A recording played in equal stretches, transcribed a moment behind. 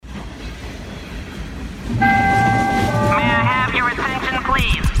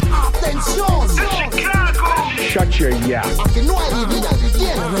please. Attention! Chicago! Shut your yap. You know I live in a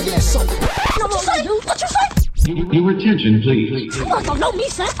game where there's something. What you say? Your attention, please. You don't know me,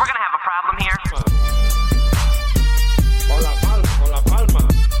 son. We're gonna have a problem here. Con la palma.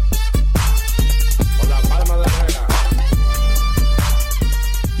 Con la palma de la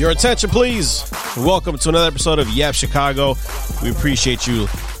Your attention, please. Welcome to another episode of Yap Chicago. We appreciate you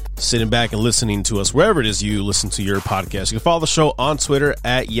sitting back and listening to us wherever it is you listen to your podcast. You can follow the show on Twitter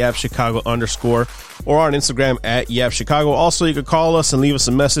at YapChicago_ or on Instagram at YapChicago. Also, you can call us and leave us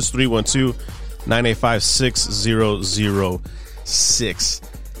a message, 312-985-6006.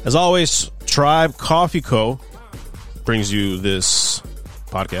 As always, Tribe Coffee Co. brings you this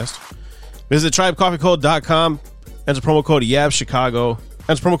podcast. Visit tribecoffeeco.com. Enter promo code YapChicago.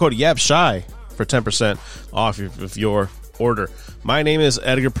 Enter promo code YapShy for 10% off of your order. My name is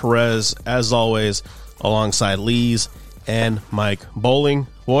Edgar Perez, as always, alongside Lees and Mike Bowling.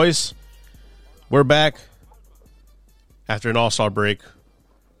 Boys, we're back after an all-star break.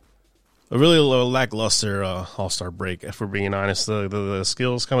 A really lackluster all-star break, if we're being honest. The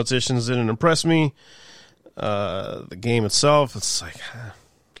skills competitions didn't impress me. The game itself, it's like,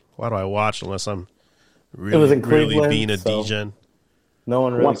 why do I watch unless I'm really being a degen? No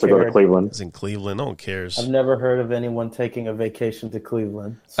one really wants to go to Cleveland. It's in Cleveland. No one cares. I've never heard of anyone taking a vacation to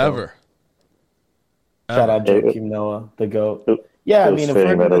Cleveland. So. Ever. Shout out Joakim Noah, the GOAT. Yeah, I mean, if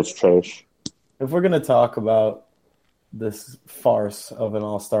we're going to talk about this farce of an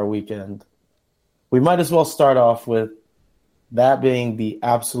all-star weekend, we might as well start off with that being the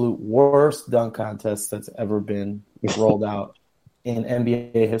absolute worst dunk contest that's ever been rolled out in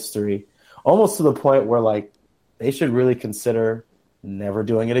NBA history. Almost to the point where, like, they should really consider never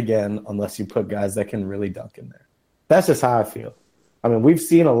doing it again unless you put guys that can really dunk in there. That's just how I feel. I mean, we've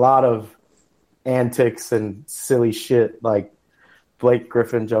seen a lot of antics and silly shit, like Blake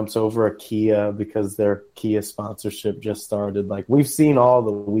Griffin jumps over a Kia because their Kia sponsorship just started. Like, we've seen all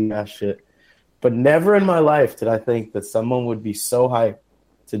the weird-ass shit. But never in my life did I think that someone would be so hyped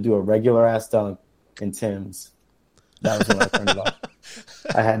to do a regular-ass dunk in Tim's. That was when I turned it off.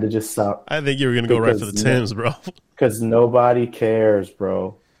 I had to just stop. I think you were going to go right for the Timbs, bro. Because nobody cares,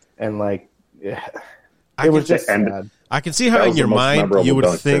 bro. And, like, it was just sad. I can see how in your mind you would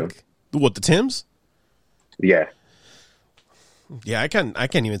think, what, the Timbs? Yeah. Yeah, I can't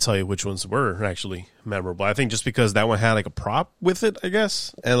even tell you which ones were actually memorable. I think just because that one had, like, a prop with it, I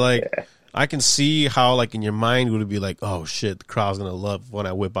guess. And, like, yeah. I can see how, like, in your mind it would be like, oh, shit, the crowd's going to love when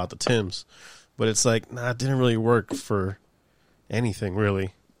I whip out the Timbs. But it's like, nah, it didn't really work for anything, really.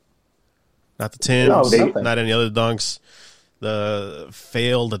 Not the Timbs, not any other dunks. The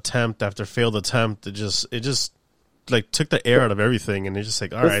failed attempt after failed attempt, it just like took the air out of everything, and it's just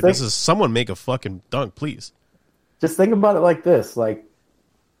like, all right, this is someone make a fucking dunk, please. Just think about it like this: like,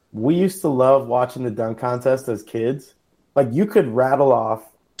 we used to love watching the dunk contest as kids. Like, you could rattle off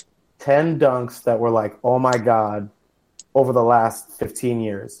 10 dunks that were like, oh my god, over the last 15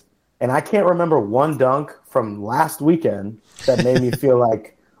 years. And I can't remember one dunk from last weekend that made me feel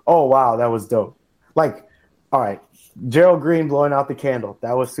like, oh, wow, that was dope. Like, all right, Gerald Green blowing out the candle.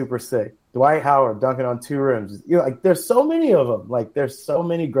 That was super sick. Dwight Howard dunking on 2 rims. You know, like, there's so many of them. Like, there's so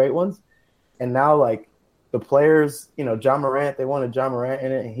many great ones. And now, like, the players, you know, John Morant, they wanted John Morant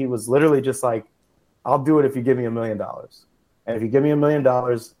in it. And he was literally just like, I'll do it if you give me $1 million. And if you give me $1 million,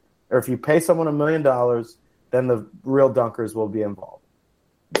 or if you pay someone $1 million, then the real dunkers will be involved.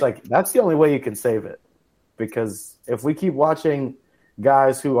 It's like, that's the only way you can save it. Because if we keep watching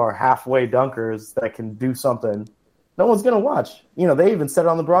guys who are halfway dunkers that can do something, no one's going to watch. You know, they even said it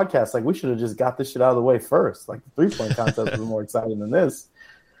on the broadcast, like, we should have just got this shit out of the way first. Like, the three-point contest was more exciting than this.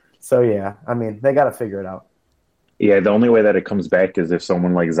 So, yeah, I mean, they got to figure it out. Yeah, the only way that it comes back is if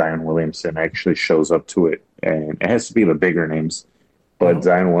someone like Zion Williamson actually shows up to it. And it has to be the bigger names. But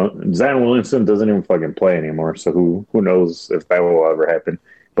Zion Williamson doesn't even fucking play anymore, so who knows if that will ever happen.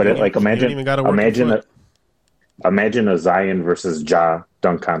 But imagine a Zion versus Ja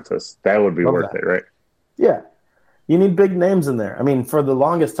dunk contest. That would be worth it, right? Yeah. You need big names in there. I mean, for the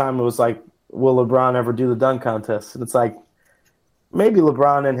longest time, it was like, will LeBron ever do the dunk contest? And it's like, maybe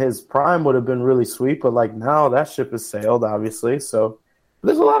LeBron in his prime would have been really sweet, but, like, now that ship has sailed, obviously. So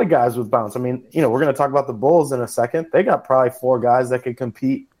there's a lot of guys with bounce. I mean, you know, we're going to talk about the Bulls in a second. They got probably 4 guys that could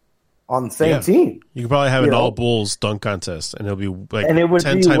compete on the same team. You could probably have an all Bulls dunk contest, and it'll be like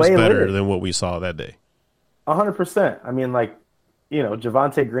 10 times better than what we saw that day. 100%. I mean, like, you know,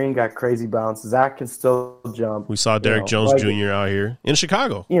 Javonte Green got crazy bounce. Zach can still jump. We saw Derrick Jones Jr. out here in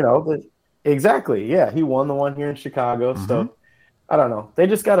Chicago. You know, exactly. Yeah, he won the one here in Chicago. Mm-hmm. So, I don't know. They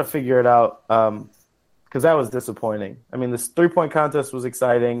just got to figure it out. because that was disappointing. I mean, this 3-point contest was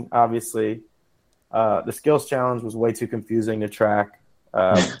exciting, obviously. The skills challenge was way too confusing to track.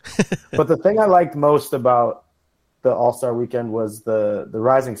 But the thing I liked most about the All-Star weekend was the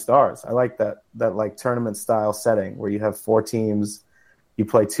Rising Stars. I like that like tournament style setting where you have 4 teams, you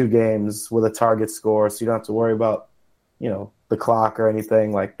play 2 games with a target score, so you don't have to worry about, the clock or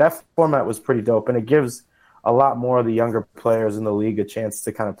anything. Like, that format was pretty dope, and it gives a lot more of the younger players in the league a chance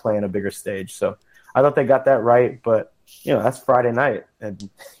to kind of play in a bigger stage. So I thought they got that right, but that's Friday night, and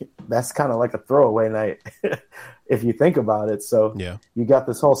that's kind of like a throwaway night if you think about it. So yeah, you got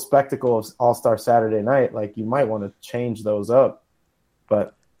this whole spectacle of All-Star Saturday night. Like, you might want to change those up,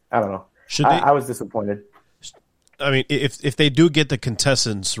 but I don't know. I was disappointed. I mean, if they do get the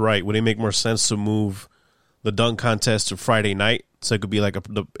contestants right, would it make more sense to move the dunk contest to Friday night, so it could be like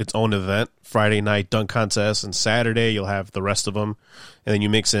its own event? Friday night dunk contest, and Saturday you'll have the rest of them, and then you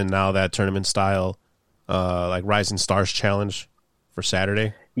mix in now that tournament style, like Rising Stars challenge for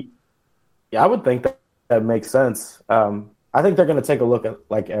Saturday. Yeah, I would think that makes sense. I think they're going to take a look at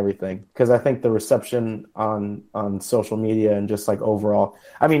like everything, because I think the reception on social media and just like overall.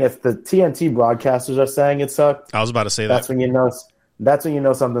 I mean, if the TNT broadcasters are saying it sucked, I was about to say that's when you know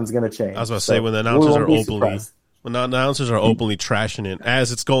something's going to change. I was about to say when the announcers are openly trashing it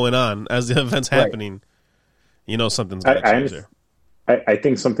as it's going on, as the event's happening, something's going to change there. I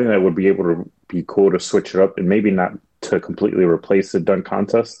think something that would be able to be cool to switch it up, and maybe not to completely replace the dunk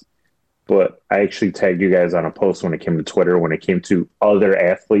contest, but I actually tagged you guys on a post when it came to Twitter, when it came to other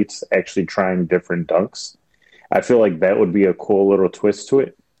athletes actually trying different dunks. I feel like that would be a cool little twist to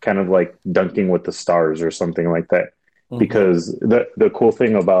it, kind of like dunking with the stars or something like that. Mm-hmm. Because the cool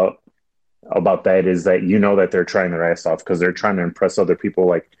thing about that is that that they're trying their ass off, because they're trying to impress other people.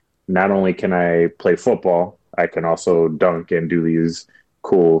 Like, not only can I play football, I can also dunk and do these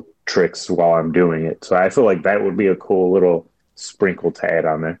cool tricks while I'm doing it. So I feel like that would be a cool little sprinkle to add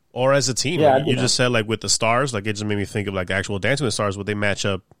on there. Or as a team, you just said, like, with the stars, like, it just made me think of like actual Dancing with the Stars. Would they match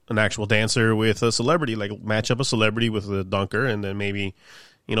up an actual dancer with a celebrity? Like, match up a celebrity with a dunker, and then maybe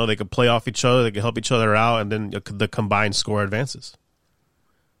they could play off each other, they could help each other out, and then the combined score advances.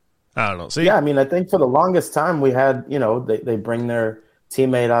 I don't know. See? Yeah, I mean, I think for the longest time we had, they bring their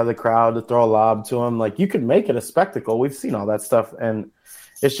teammate out of the crowd to throw a lob to him. Like, you could make it a spectacle. We've seen all that stuff, and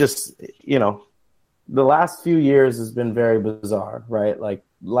it's just, the last few years has been very bizarre, right? Like,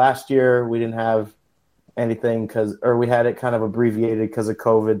 last year we didn't have anything or we had it kind of abbreviated because of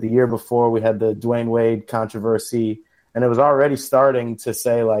COVID. The year before we had the Dwayne Wade controversy, and it was already starting to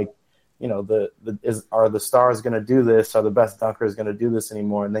say, like, are the stars going to do this? Are the best dunkers going to do this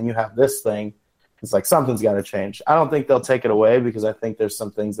anymore? And then you have this thing. It's like, something's got to change. I don't think they'll take it away, because I think there's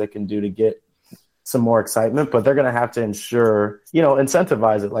some things they can do to get some more excitement, but they're going to have to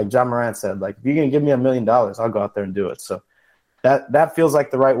incentivize it. Like John Morant said, like, if you're going to give me $1 million, I'll go out there and do it. So that feels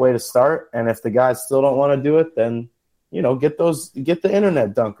like the right way to start. And if the guys still don't want to do it, then, get the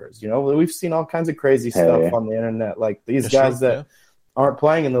internet dunkers. We've seen all kinds of crazy stuff on the internet. Like, these guys that aren't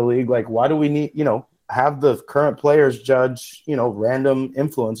playing in the league, like, why do we need, have the current players judge, random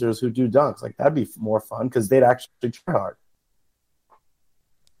influencers who do dunks? Like, that'd be more fun, because they'd actually try hard.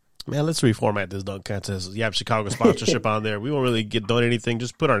 Man, let's reformat this dunk contest. You have Chicago sponsorship on there. We won't really get done anything.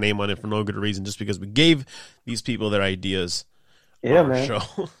 Just put our name on it for no good reason, just because we gave these people their ideas. Yeah, man. Show.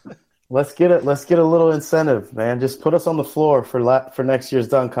 Let's get a little incentive, man. Just put us on the floor for next year's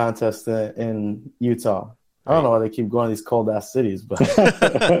dunk contest in Utah. I don't know why they keep going to these cold ass cities, but all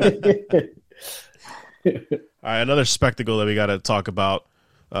right, another spectacle that we got to talk about,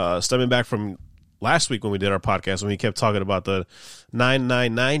 stemming back from last week when we did our podcast, when we kept talking about the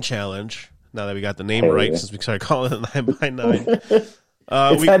 999 challenge. Now that we got the name right, since we started calling it 9x9.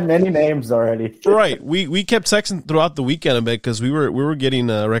 It's had many names already. Right. We kept texting throughout the weekend a bit, because we were getting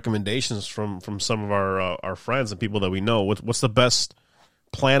recommendations from some of our friends and people that we know. What's the best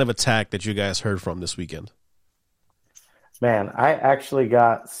plan of attack that you guys heard from this weekend? Man, I actually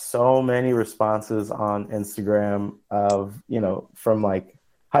got so many responses on Instagram of, from like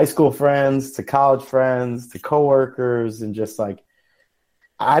high school friends to college friends to coworkers, and just like,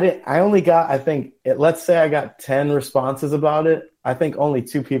 let's say I got 10 responses about it. I think only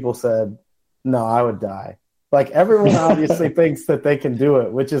 2 people said, no, I would die. Like, everyone obviously thinks that they can do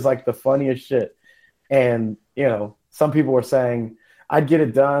it, which is like the funniest shit. And, some people were saying I'd get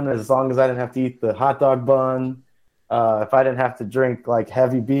it done as long as I didn't have to eat the hot dog bun. If I didn't have to drink like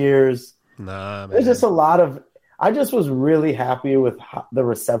heavy beers. Nah, man. There's just a lot of, I just was really happy with the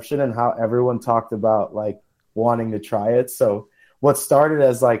reception and how everyone talked about like wanting to try it. So what started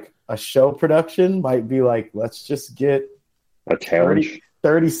as like a show production might be like, let's just get a challenge.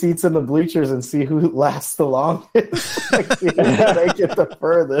 30 seats in the bleachers and see who lasts the longest. Like, see who can make it the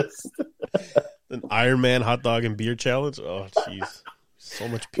furthest. An Iron Man hot dog and beer challenge. Oh, jeez, so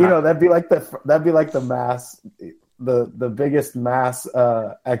much. You know, that'd be like the mass, the biggest mass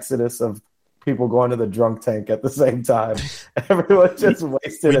exodus of people going to the drunk tank at the same time. Everyone just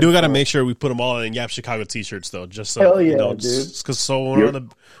wasted. We do got to make sure we put them all in Yap Chicago t-shirts though, just so Hell yeah, you know, dude. because so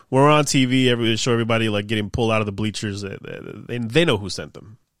we're on TV, show everybody like getting pulled out of the bleachers. They know who sent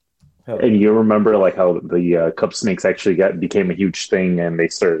them. And you remember like how the Cup Snakes actually became a huge thing, and they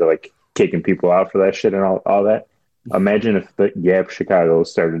started like kicking people out for that shit and all that. Imagine if the Yap Chicago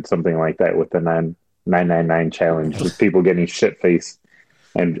started something like that with the 999 challenge, with people getting shit faced.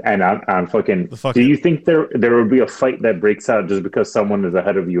 And on fucking, do you think there would be a fight that breaks out just because someone is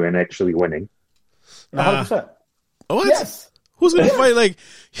ahead of you and actually winning? 100%. What? Yes. Who's gonna fight like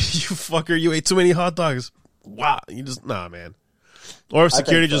you fucker? You ate too many hot dogs. Wow, you just man. Or if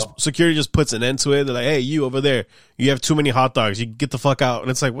security just puts an end to it, they're like, "Hey, you over there, you have too many hot dogs. You get the fuck out."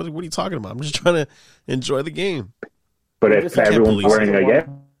 And it's like, "What are you talking about? I'm just trying to enjoy the game." But if everyone's wearing a Yap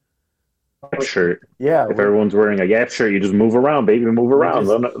shirt, if everyone's wearing a Yap shirt, you just move around, baby, move around.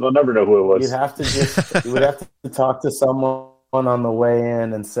 They'll never know who it was. You would have to talk to someone on the way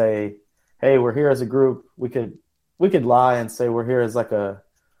in and say, "Hey, we're here as a group." We could lie and say we're here as like a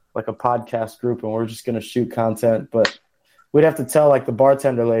podcast group, and we're just gonna shoot content. But we'd have to tell like the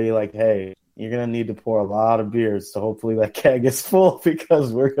bartender lady, like, "Hey, you're gonna need to pour a lot of beers, so hopefully that keg is full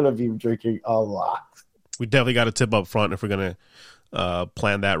because we're gonna be drinking a lot." We definitely got to tip up front if we're gonna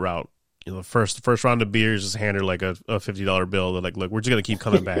plan that route. You know, the first round of beers, just hand her like a $50 bill. They're like, "Look, we're just gonna keep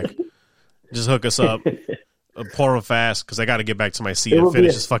coming back. Just hook us up, pour them fast because I got to get back to my seat and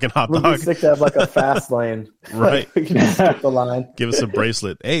finish this fucking hot dog." We'd be sick to have like a fast lane, right? We can just skip the line. Give us a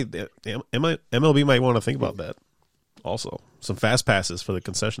bracelet. Hey, MLB might want to think about that. Also, some fast passes for the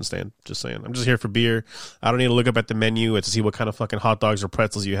concession stand. Just saying. I'm just here for beer. I don't need to look up at the menu to see what kind of fucking hot dogs or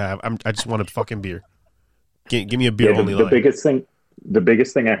pretzels you have. I just want a fucking beer. Give me a beer only line. The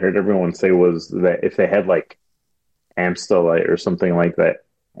biggest thing I heard everyone say was that if they had like Amstel Light or something like that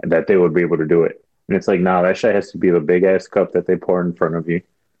they would be able to do it. And it's like, nah, that shit has to be the big ass cup that they pour in front of you.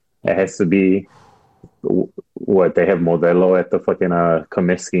 It has to be what they have Modelo at the fucking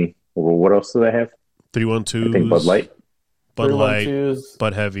Comiskey. What else do they have? 312s. I think Bud Light. Bud Light.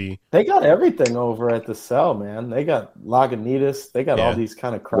 Bud Heavy. They got everything over at the Cell, man. They got Lagunitas. They got all these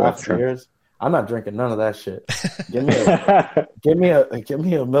kind of craft beers. I'm not drinking none of that shit. Give me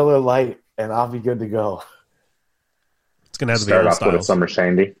a Miller Lite, and I'll be good to go. It's gonna have to start off with a summer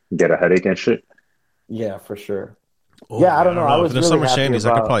shandy, get a headache and shit. Yeah, for sure. Oh, yeah, I don't know. I was if there's really summer shandies,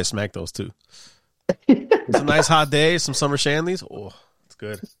 about... I could probably smack those too. It's a nice hot day, some summer shandies. Oh, it's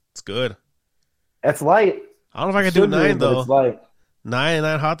good. It's good. It's light. I don't know if I could do 9 though. It's light.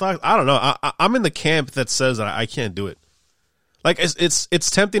 9 hot dogs. I don't know. I'm in the camp that says that I can't do it. Like it's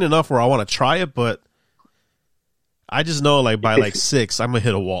tempting enough where I want to try it, but I just know like by like 6, I'm gonna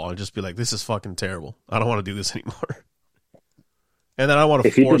hit a wall and just be like, "This is fucking terrible. I don't want to do this anymore." And then I want to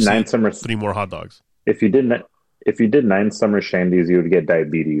force 3 more hot dogs. If you did 9 summer shandies, you would get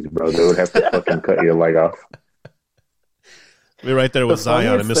diabetes, bro. They would have to fucking cut your leg off. We're right there with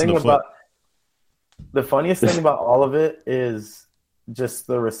Zion and missing the foot. The funniest thing about all of it is just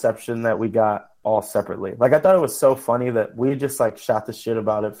the reception that we got all separately. Like, I thought it was so funny that we just like shot the shit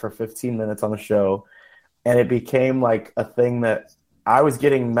about it for 15 minutes on the show, and it became like a thing that I was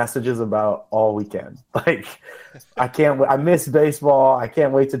getting messages about all weekend. Like, I miss baseball. I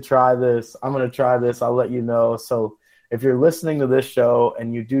can't wait to try this. I'm going to try this. I'll let you know. So if you're listening to this show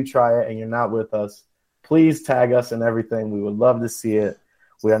and you do try it and you're not with us, please tag us and everything. We would love to see it.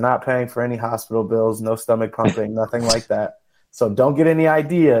 We are not paying for any hospital bills, no stomach pumping, nothing like that. So don't get any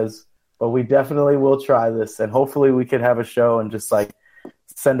ideas, but we definitely will try this. And hopefully we could have a show and just like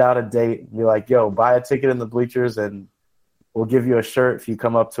send out a date and be like, "Yo, buy a ticket in the bleachers and we'll give you a shirt if you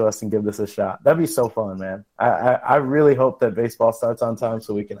come up to us and give this a shot." That'd be so fun, man. I really hope that baseball starts on time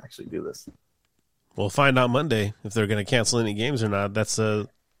so we can actually do this. We'll find out Monday if they're going to cancel any games or not. That's a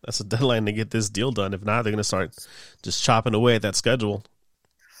deadline to get this deal done. If not, they're going to start just chopping away at that schedule.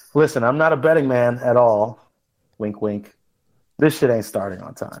 Listen, I'm not a betting man at all. Wink, wink. This shit ain't starting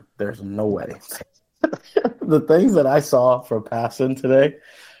on time. There's no way. The things that I saw from Passan today,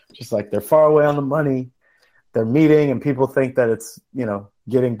 just like they're far away on the money. They're meeting, and people think that it's,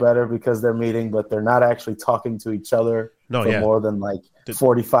 getting better because they're meeting, but they're not actually talking to each other for more than like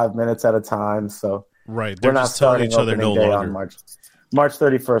 45 minutes at a time. So right, they're not telling each other no longer. On March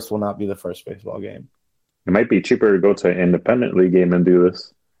 31st will not be the first baseball game. It might be cheaper to go to an independent league game and do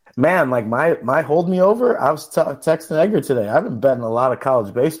this. Man, like my hold me over. I was texting Edgar today. I've been betting a lot of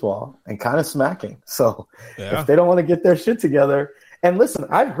college baseball and kind of smacking. So if they don't want to get their shit together, and listen,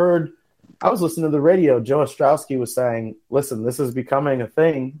 I was listening to the radio. Joe Ostrowski was saying, "Listen, this is becoming a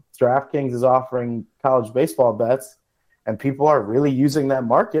thing. DraftKings is offering college baseball bets, and people are really using that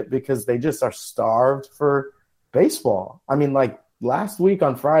market because they just are starved for baseball." I mean, like last week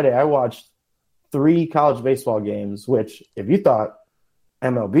on Friday, I watched 3 college baseball games. Which, if you thought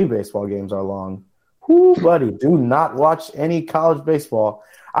MLB baseball games are long, whoo, buddy, do not watch any college baseball.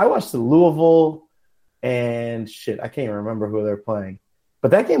 I watched the Louisville and shit. I can't even remember who they're playing. But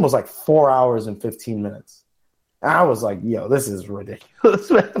that game was like 4 hours and 15 minutes. And I was like, yo, this is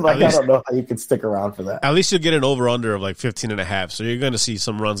ridiculous, man. Like, I don't know how you can stick around for that. At least you'll get an over-under of like 15.5. So you're going to see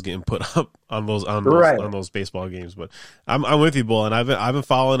some runs getting put up on those baseball games. But I'm with you, Bull. And I've been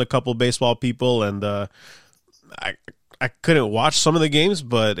following a couple baseball people, and I couldn't watch some of the games,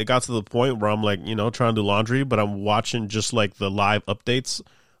 but it got to the point where I'm like, trying to do laundry, but I'm watching just like the live updates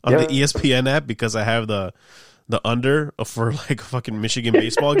on the ESPN app because I have the under for like a fucking Michigan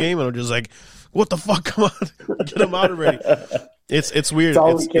baseball game, and I'm just like, what the fuck? Come on, get them out already. It's weird.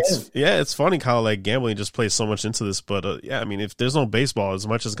 It's funny how like gambling just plays so much into this, but I mean, if there's no baseball, as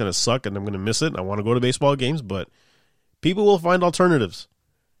much as it's gonna suck and I'm gonna miss it, and I want to go to baseball games, but people will find alternatives.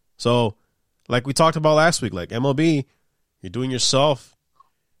 So, like we talked about last week, like MLB. You're doing yourself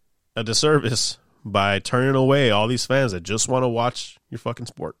a disservice by turning away all these fans that just want to watch your fucking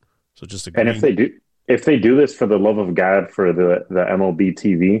sport. So just agree. And if they do this for the love of God for the MLB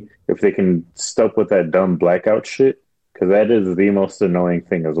TV, if they can stop with that dumb blackout shit, because that is the most annoying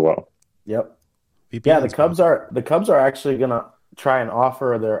thing as well. Yep. VPNs, yeah, the Cubs are actually gonna try and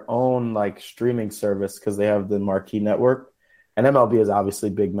offer their own like streaming service because they have the Marquee Network, and MLB is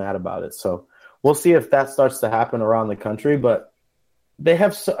obviously big mad about it. So. We'll see if that starts to happen around the country, but they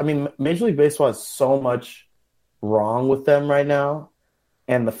have Major League Baseball has so much wrong with them right now,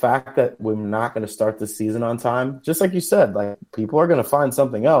 and the fact that we're not going to start the season on time, just like you said, like people are going to find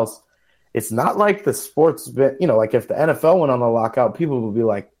something else. It's not like the sports bit, like if the NFL went on the lockout, people would be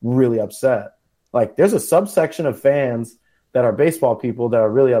like really upset. Like there's a subsection of fans that are baseball people that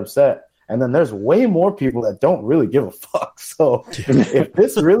are really upset. And then there's way more people that don't really give a fuck. So if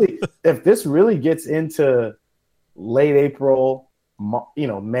this really gets into late April,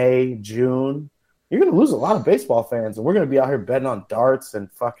 May, June, you're going to lose a lot of baseball fans. And we're going to be out here betting on darts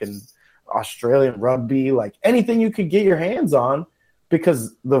and fucking Australian rugby, like anything you could get your hands on,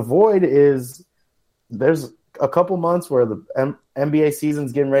 because the void is there's a couple months where the NBA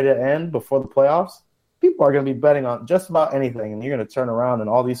season's getting ready to end before the playoffs. People are going to be betting on just about anything, and you're going to turn around and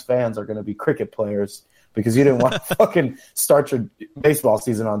all these fans are going to be cricket players because you didn't want to fucking start your baseball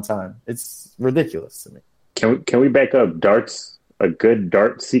season on time. It's ridiculous to me. Can we back up? Darts, a good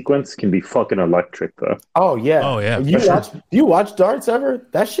dart sequence can be fucking electric, though. Oh, yeah. Do you watch darts ever?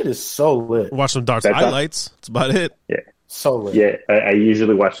 That shit is so lit. Watch some darts highlights. That's about it. Yeah. So lit. Yeah, I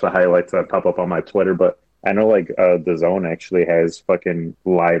usually watch the highlights that pop up on my Twitter, but I know like the Zone actually has fucking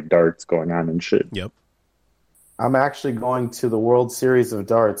live darts going on and shit. Yep. I'm actually going to the World Series of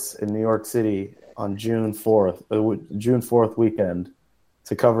Darts in New York City on June 4th weekend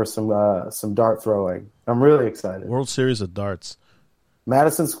to cover some dart throwing. I'm really excited. World Series of Darts.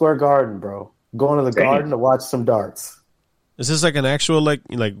 Madison Square Garden, bro. Going to the Garden to watch some darts. Is this like an actual like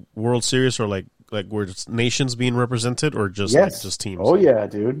World Series or like where it's nations being represented or just just teams? Oh yeah,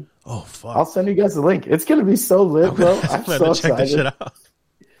 dude. Oh fuck. I'll send you guys the link. It's gonna be so lit, bro. I'm so check this shit excited. out.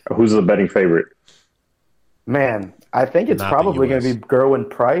 Who's the betting favorite? Man, I think it's Not probably the going to be Gerwin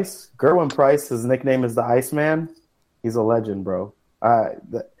Price. Gerwin Price, his nickname is the Iceman. He's a legend, bro. Our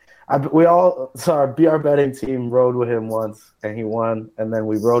BR betting team rode with him once, and he won. And then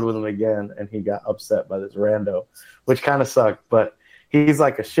we rode with him again, and he got upset by this rando, which kind of sucked. But he's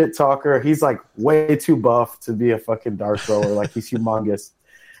like a shit talker. He's like way too buff to be a fucking dart thrower. Like he's humongous.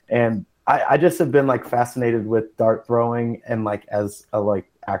 And I just have been like fascinated with dart throwing and like as a like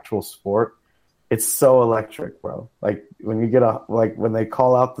actual sport. It's so electric, bro. Like when you get when they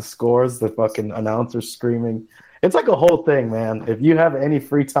call out the scores, the fucking announcer's screaming. It's like a whole thing, man. If you have any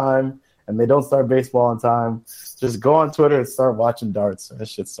free time and they don't start baseball on time, just go on Twitter and start watching darts.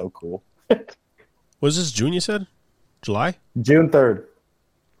 This shit's so cool. Was this June you said? July? June 3rd.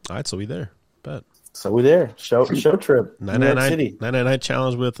 All right, so we there. Bet. So we there. Show trip. 999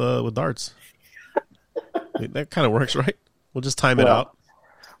 challenge with darts. That kind of works, right? We'll just time it out.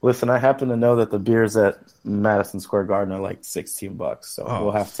 Listen, I happen to know that the beers at Madison Square Garden are like $16, so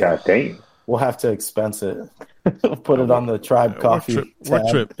we'll have to. God dang. We'll have to expense it. Put it on the Tribe Coffee Work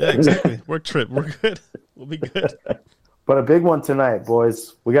trip. Yeah, exactly. Work trip. We're good. We'll be good. But a big one tonight,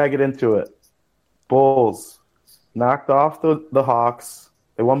 boys. We got to get into it. Bulls knocked off the Hawks.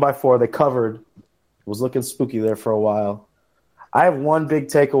 They won by 4. They covered. It was looking spooky there for a while. I have one big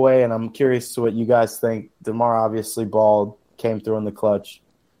takeaway, and I'm curious to what you guys think. DeMar obviously balled, came through in the clutch.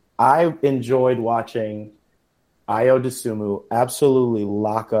 I enjoyed watching Ayo Dosunmu absolutely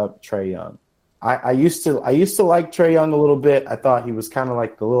lock up Trae Young. I used to like Trae Young a little bit. I thought he was kind of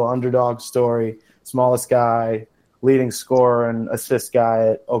like the little underdog story, smallest guy, leading scorer and assist guy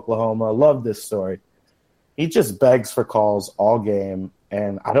at Oklahoma. Love this story. He just begs for calls all game,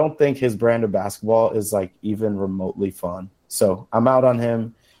 and I don't think his brand of basketball is like even remotely fun. So I'm out on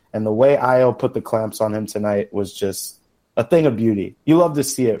him, and the way Ayo put the clamps on him tonight was just a thing of beauty. You love to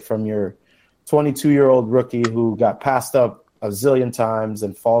see it from your 22-year-old rookie who got passed up a zillion times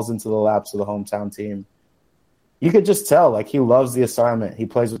and falls into the laps of the hometown team. You could just tell, like, he loves the assignment. He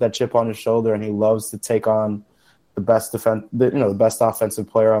plays with that chip on his shoulder, and he loves to take on the best the best offensive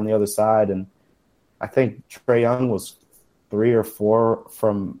player on the other side. And I think Trae Young was 3 or 4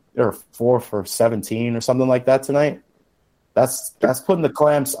 for 17 or something like that tonight. That's putting the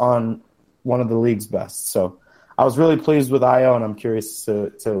clamps on one of the league's best. So I was really pleased with Ayo, and I'm curious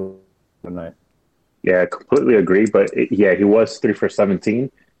to tonight. Yeah, I completely agree. But he was 3 for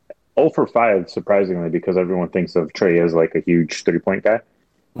 17. 0 for 5, surprisingly, because everyone thinks of Trae as like a huge 3-point guy.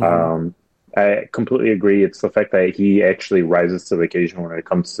 Mm-hmm. I completely agree. It's the fact that he actually rises to the occasion when it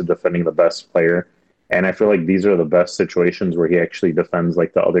comes to defending the best player. And I feel like these are the best situations where he actually defends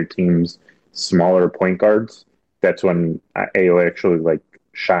like the other team's smaller point guards. That's when Ayo actually like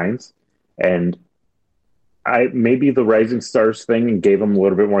shines. And maybe the Rising Stars thing gave him a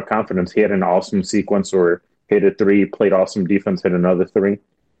little bit more confidence. He had an awesome sequence where hit a 3, played awesome defense, hit another 3.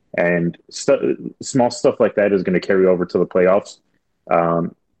 And small stuff like that is going to carry over to the playoffs,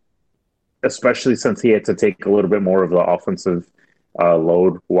 especially since he had to take a little bit more of the offensive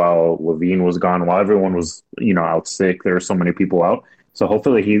load while Levine was gone, while everyone was out sick. There were so many people out. So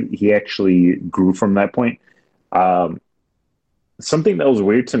hopefully he actually grew from that point. Something that was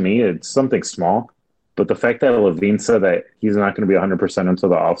weird to me, it's something small, but the fact that Levine said that he's not going to be 100% until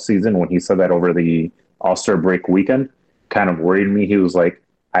the offseason, when he said that over the All-Star break weekend, kind of worried me. He was like,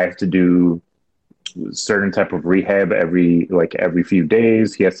 I have to do certain type of rehab every few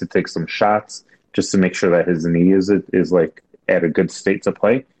days. He has to take some shots just to make sure that his knee is like at a good state to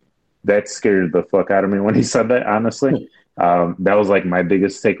play. That scared the fuck out of me when he said that, honestly. That was like my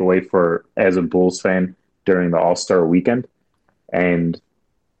biggest takeaway as a Bulls fan during the All-Star weekend. And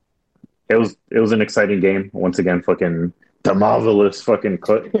it was an exciting game. Once again, fucking the marvelous fucking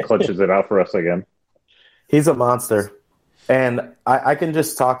clutches it out for us again. He's a monster. And I can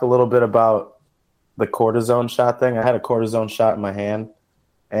just talk a little bit about the cortisone shot thing. I had a cortisone shot in my hand,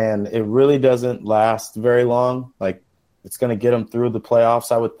 and it really doesn't last very long. Like, it's going to get him through the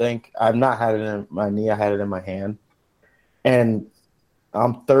playoffs, I would think. I've not had it in my knee. I had it in my hand. And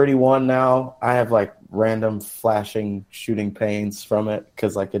I'm 31 now. I have, like, random flashing shooting pains from it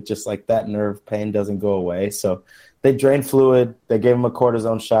because, like, it just, like, that nerve pain doesn't go away. So they drained fluid. They gave him a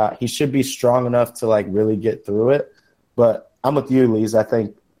cortisone shot. He should be strong enough to, like, really get through it. But I'm with you, Lees. I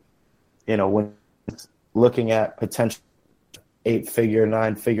think, when looking at potential 8-figure,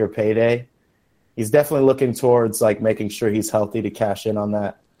 9-figure payday, he's definitely looking towards, like, making sure he's healthy to cash in on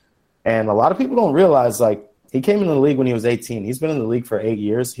that. And a lot of people don't realize, like, he came into the league when he was 18. He's been in the league for 8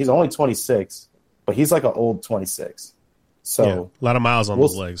 years. He's only 26, but he's like an old 26. So yeah, a lot of miles on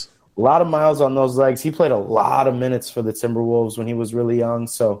those legs. A lot of miles on those legs. He played a lot of minutes for the Timberwolves when he was really young.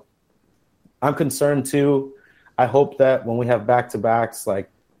 So I'm concerned, too. I hope that when we have back-to-backs, like,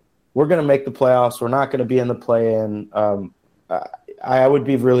 we're going to make the playoffs. We're not going to be in the play-in. I would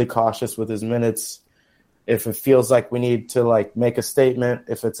be really cautious with his minutes. If it feels like we need to, like, make a statement,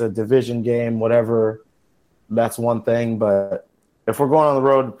 if it's a division game, whatever, that's one thing. But if we're going on the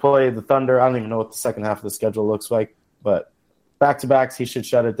road to play the Thunder, I don't even know what the second half of the schedule looks like. But back-to-backs, he should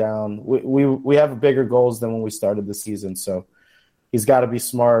shut it down. We have bigger goals than when we started the season, so he's got to be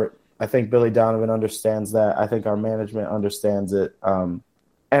smart. I think Billy Donovan understands that. I think our management understands it.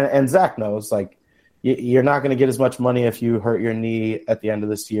 And Zach knows, like, you're not going to get as much money if you hurt your knee at the end of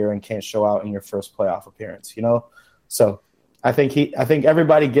this year and can't show out in your first playoff appearance, So I think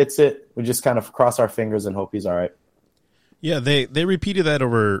everybody gets it. We just kind of cross our fingers and hope he's all right. Yeah, they repeated that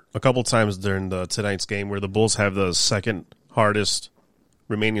over a couple times during tonight's game, where the Bulls have the second hardest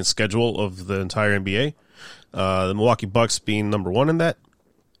remaining schedule of the entire NBA. The Milwaukee Bucks being number 1 in that.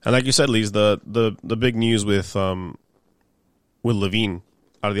 And like you said, Lees, the big news with Levine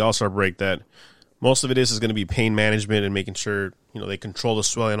out of the All-Star break, that most of it is going to be pain management and making sure they control the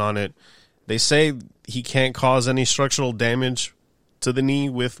swelling on it. They say he can't cause any structural damage to the knee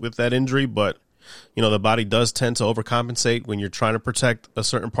with that injury, but the body does tend to overcompensate when you're trying to protect a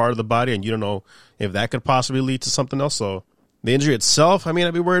certain part of the body, and you don't know if that could possibly lead to something else. So the injury itself, I mean,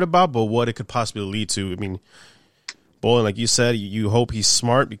 I'd be worried about, but what it could possibly lead to, I mean, Bolin, like you said, you hope he's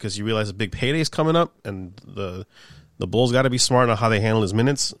smart because you realize a big payday is coming up, and the Bulls got to be smart on how they handle his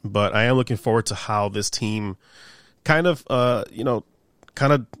minutes. But I am looking forward to how this team kind of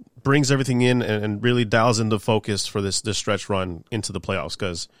brings everything in and really dials into focus for this stretch run into the playoffs,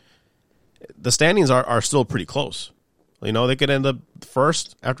 because the standings are still pretty close. They could end up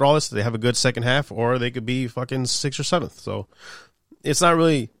first after all this. They have a good second half, or they could be fucking 6th or 7th. So it's not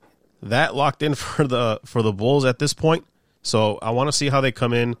really that locked in for the Bulls at this point. So I want to see how they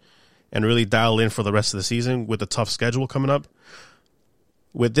come in and really dial in for the rest of the season with a tough schedule coming up.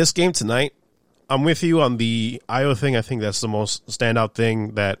 With this game tonight, I'm with you on the Ayo thing. I think that's the most standout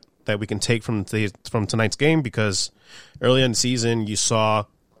thing that we can take from tonight's game, because early in the season you saw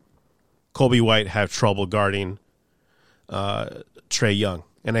Kobe White have trouble guarding Trae Young.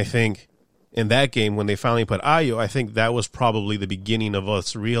 And I think in that game, when they finally put Ayo, I think that was probably the beginning of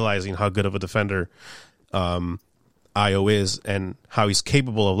us realizing how good of a defender Ayo is and how he's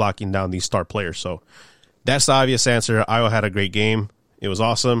capable of locking down these star players. So that's the obvious answer. Ayo had a great game. It was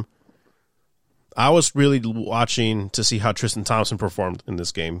awesome. I was really watching to see how Tristan Thompson performed in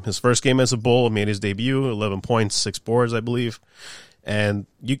this game. His first game as a Bull, made his debut, 11 points, 6 boards, I believe. And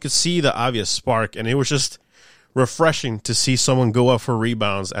you could see the obvious spark, and it was just refreshing to see someone go up for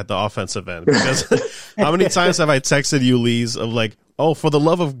rebounds at the offensive end. Because how many times have I texted you, Lees, of like, oh, for the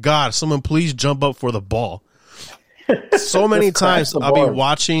love of God, someone please jump up for the ball. So many times I'll be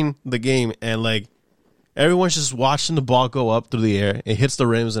watching the game, and like everyone's just watching the ball go up through the air. It hits the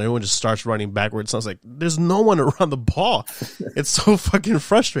rims, and everyone just starts running backwards. So I was like, there's no one to run the ball. It's so fucking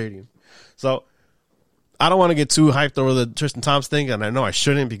frustrating. So I don't want to get too hyped over the Tristan Thompson thing, and I know I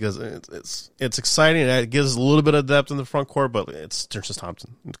shouldn't, because it's exciting. It gives us a little bit of depth in the front court, but it's Tristan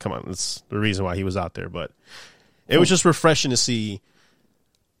Thompson. Come on, it's the reason why he was out there. But it was just refreshing to see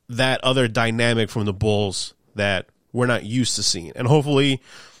that other dynamic from the Bulls that we're not used to seeing. And hopefully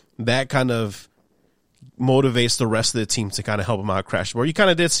that kind of motivates the rest of the team to kind of help them out crash the board. You kind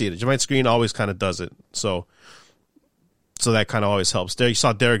of did see it. Jermaine Green always kind of does it. So that kind of always helps. There, you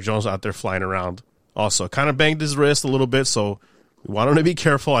saw Derek Jones out there flying around. Also, kind of banged his wrist a little bit, so we want him to be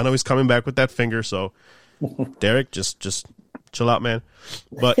careful. I know he's coming back with that finger, so Derek, just chill out, man.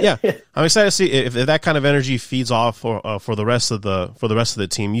 But yeah, I'm excited to see if that kind of energy feeds off for the rest of the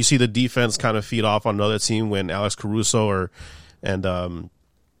team. You see the defense kind of feed off on another team when Alex Caruso and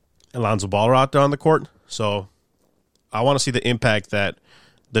Alonzo Ball are out there on the court. So I want to see the impact that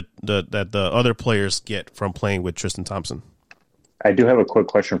the other players get from playing with Tristan Thompson. I do have a quick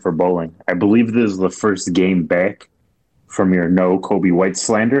question for Bowling. I believe this is the first game back from your no Kobe White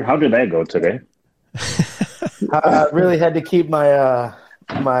slander. How did that go today? I really had to keep my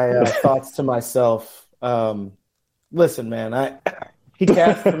thoughts to myself. Listen, man, he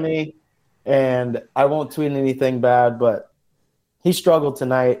cast for me, and I won't tweet anything bad, but he struggled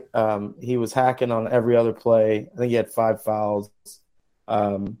tonight. He was hacking on every other play. I think he had 5 fouls.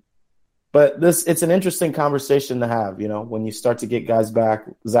 But it's an interesting conversation to have, when you start to get guys back.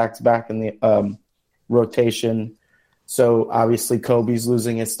 Zach's back in the rotation. So obviously Kobe's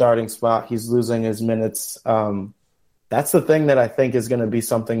losing his starting spot. He's losing his minutes. That's the thing that I think is going to be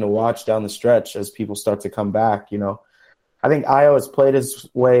something to watch down the stretch as people start to come back. I think Ayo has played his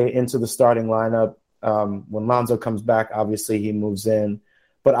way into the starting lineup. When Lonzo comes back, obviously he moves in.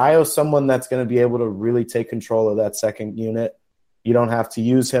 But Ayo is someone that's going to be able to really take control of that second unit. You don't have to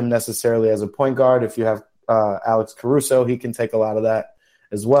use him necessarily as a point guard. If you have Alex Caruso, he can take a lot of that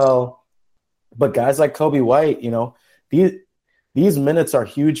as well. But guys like Kobe White, these minutes are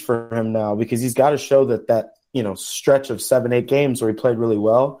huge for him now, because he's got to show that stretch of 7-8 games where he played really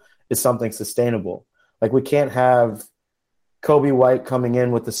well is something sustainable. Like, we can't have Kobe White coming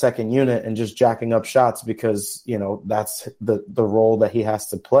in with the second unit and just jacking up shots because, that's the role that he has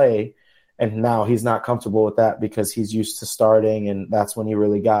to play. And now he's not comfortable with that because he's used to starting, and that's when he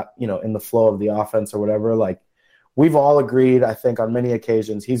really got, in the flow of the offense or whatever. Like, we've all agreed, I think, on many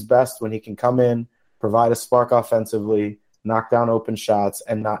occasions, he's best when he can come in, provide a spark offensively, knock down open shots,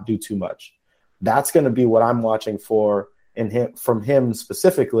 and not do too much. That's going to be what I'm watching for from him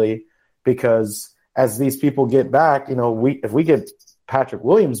specifically, because as these people get back, if we get Patrick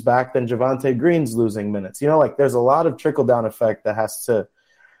Williams back, then Javonte Green's losing minutes. There's a lot of trickle-down effect that has to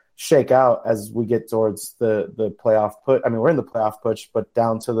shake out as we get towards the playoff put. I mean, we're in the playoff push, but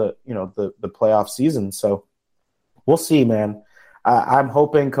down to the playoff season. So we'll see, man. I'm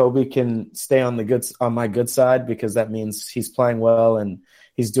hoping Kobe can stay on my good side, because that means he's playing well and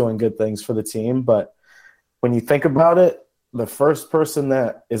he's doing good things for the team. But when you think about it, the first person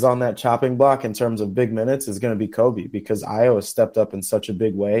that is on that chopping block in terms of big minutes is going to be Kobe, because Ayo has stepped up in such a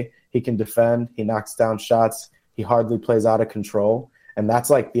big way. He can defend. He knocks down shots. He hardly plays out of control. And that's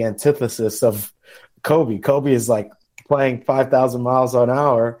like the antithesis of Kobe. Kobe is like playing 5,000 miles an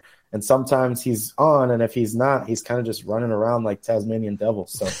hour, and sometimes he's on, and if he's not, he's kind of just running around like Tasmanian devil.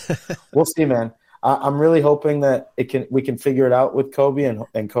 So we'll see, man. I'm really hoping that we can figure it out with Kobe,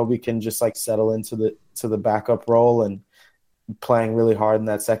 and Kobe can just like settle into the backup role and playing really hard in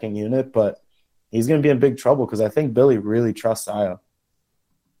that second unit. But he's going to be in big trouble, because I think Billy really trusts Ayo.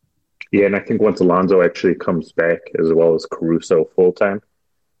 Yeah, and I think once Alonzo actually comes back, as well as Caruso full-time,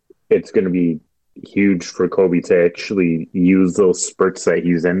 it's going to be huge for Kobe to actually use those spurts that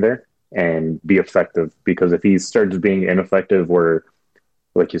he's in there and be effective. Because if he starts being ineffective, where,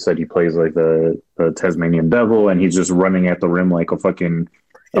 like you said, he plays like the Tasmanian devil and he's just running at the rim like a fucking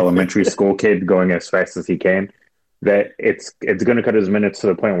elementary school kid going as fast as he can, that it's going to cut his minutes to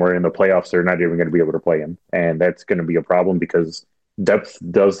the point where in the playoffs they're not even going to be able to play him. And that's going to be a problem, because depth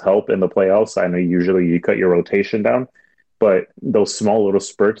does help in the playoffs. I know usually you cut your rotation down, but those small little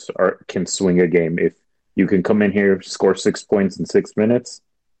spurts can swing a game. If you can come in here, score 6 points in 6 minutes,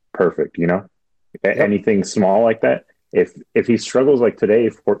 perfect, Yep. Anything small like that. If he struggles like today,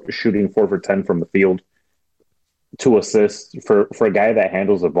 shooting 4 for 10 from the field, 2 assists, for a guy that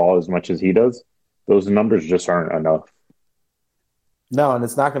handles the ball as much as he does, those numbers just aren't enough. No, and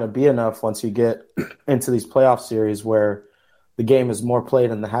it's not going to be enough once you get into these playoff series where the game is more played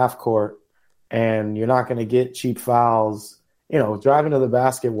in the half court, and you're not going to get cheap fouls. Driving to the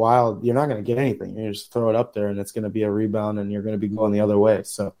basket wild, you're not going to get anything. You just throw it up there, and it's going to be a rebound, and you're going to be going the other way.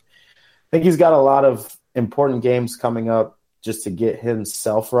 So I think he's got a lot of important games coming up just to get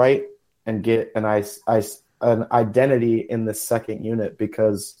himself right and get an identity in the second unit,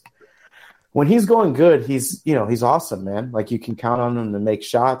 because when he's going good, he's awesome, man. Like, you can count on him to make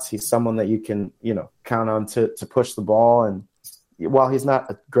shots. He's someone that you can, count on to push the ball. And while he's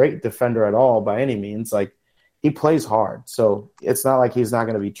not a great defender at all by any means, like, he plays hard. So it's not like he's not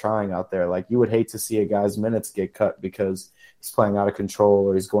going to be trying out there. Like, you would hate to see a guy's minutes get cut because he's playing out of control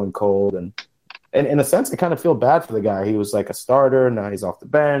or he's going cold. And in a sense, I kind of feel bad for the guy. He was like a starter. Now he's off the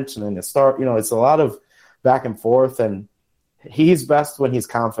bench, and then it's a lot of back and forth, and he's best when he's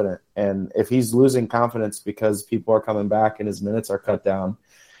confident. And if he's losing confidence because people are coming back and his minutes are cut down,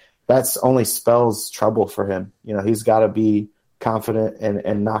 that's only spells trouble for him. He's got to be confident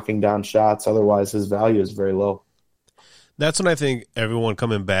and knocking down shots. Otherwise, his value is very low. That's when I think everyone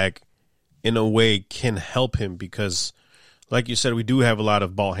coming back in a way can help him, because like you said, we do have a lot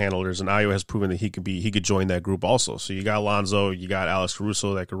of ball handlers, and Ayo has proven that he could join that group also. So you got Alonzo, you got Alex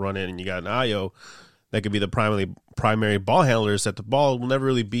Caruso that could run in, and you got an Ayo that could be the primary ball handlers, that the ball will never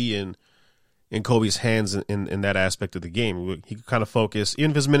really be in Kobe's hands in that aspect of the game. He could kind of focus,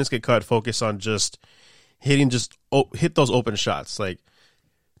 even if his minutes get cut, focus on just hit those open shots. Like,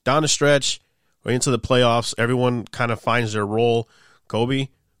 down the stretch or into the playoffs, everyone kind of finds their role. Kobe,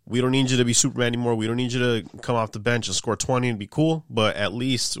 we don't need you to be Superman anymore. We don't need you to come off the bench and score 20 and be cool. But at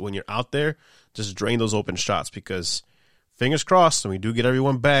least when you're out there, just drain those open shots, because fingers crossed, and we do get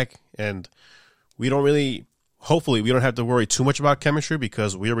everyone back, and hopefully we don't have to worry too much about chemistry,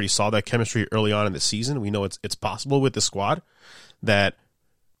 because we already saw that chemistry early on in the season. We know it's possible with the squad that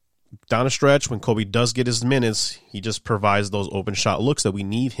down the stretch, when Kobe does get his minutes, he just provides those open shot looks that we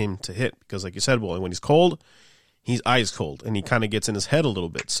need him to hit. Because like you said, well, when he's cold, he's ice cold, and he kind of gets in his head a little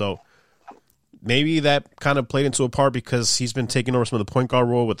bit. So maybe that kind of played into a part, because he's been taking over some of the point guard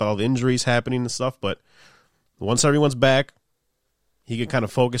role with all the injuries happening and stuff. But once everyone's back, he can kind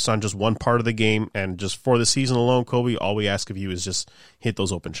of focus on just one part of the game. And just for the season alone, Kobe, all we ask of you is just hit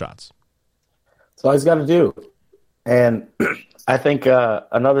those open shots. That's all he's got to do. And I think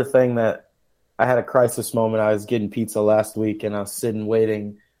another thing that I had a crisis moment. I was getting pizza last week, and I was sitting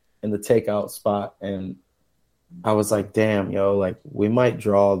waiting in the takeout spot, and I was like, damn, like, we might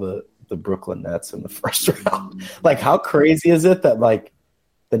draw the Brooklyn Nets in the first round. Like, how crazy is it that, like,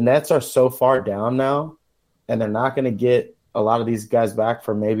 the Nets are so far down now, and they're not going to get a lot of these guys back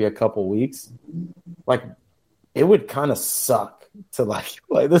for maybe a couple weeks? Like, it would kind of suck to like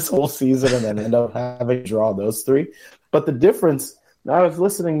play this whole season and then end up having to draw those 3. But the difference, I was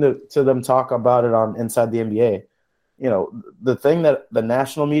listening to them talk about it on Inside the NBA. The thing that the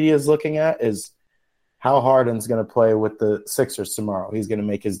national media is looking at is how Harden's going to play with the Sixers tomorrow. He's going to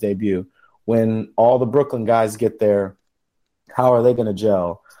make his debut. When all the Brooklyn guys get there, how are they going to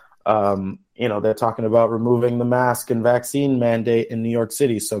gel? They're talking about removing the mask and vaccine mandate in New York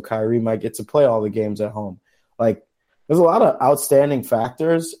City, so Kyrie might get to play all the games at home. Like, there's a lot of outstanding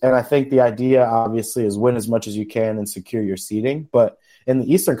factors, and I think the idea, obviously, is win as much as you can and secure your seeding. But in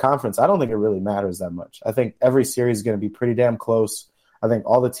the Eastern Conference, I don't think it really matters that much. I think every series is going to be pretty damn close. I think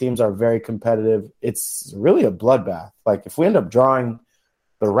all the teams are very competitive. It's really a bloodbath. Like, if we end up drawing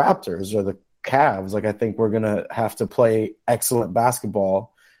the Raptors or the Cavs, like, I think we're going to have to play excellent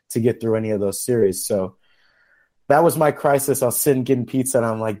basketball to get through any of those series. So that was my crisis. I was sitting getting pizza, and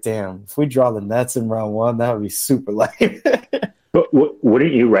I'm like, damn, if we draw the Nets in round one, that would be super lame. But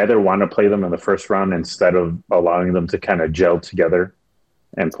wouldn't you rather want to play them in the first round instead of allowing them to kind of gel together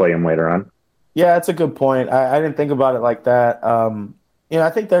and play them later on? Yeah, that's a good point. I didn't think about it like that. I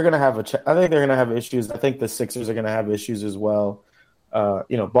think they're going to have have issues. I think the Sixers are going to have issues as well.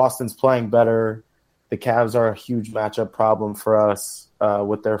 Boston's playing better. The Cavs are a huge matchup problem for us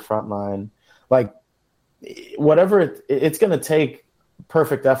with their front line. Like, whatever it's going to take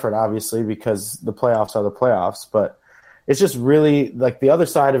perfect effort, obviously, because the playoffs are the playoffs. But it's just really, like, the other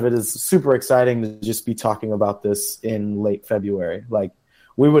side of it is super exciting to just be talking about this in late February. Like,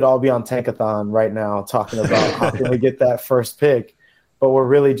 we would all be on Tankathon right now talking about how can we get that first pick, but we're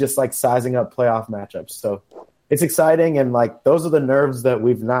really just, like, sizing up playoff matchups. So it's exciting, and, like, those are the nerves that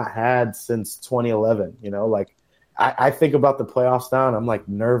we've not had since 2011, Like, I think about the playoffs now, and I'm, like,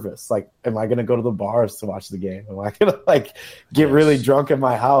 nervous. Like, am I going to go to the bars to watch the game? Am I going to, like, get really drunk in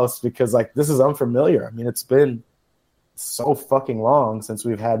my house? Because, like, this is unfamiliar. I mean, it's been so fucking long since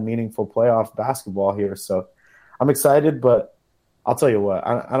we've had meaningful playoff basketball here. So I'm excited, but I'll tell you what,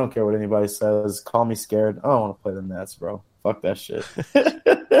 I don't care what anybody says. Call me scared. I don't want to play the Nets, bro. Fuck that shit.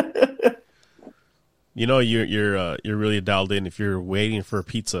 You're really dialed in if you're waiting for a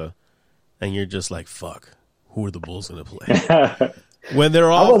pizza and you're just like, fuck, who are the Bulls going to play? When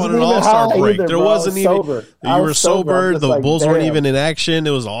they're off on an All-Star break, there wasn't even sober. You were sober. The like, Bulls damn. weren't even in action.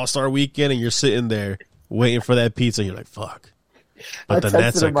 It was All-Star weekend, and you're sitting there waiting for that pizza. You're like, fuck. But the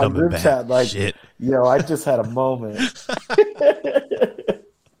Nets are coming back. Chat, like, shit. I just had a moment.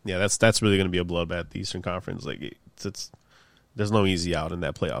 Yeah, that's really going to be a bloodbath. The Eastern Conference, like, it's there's no easy out in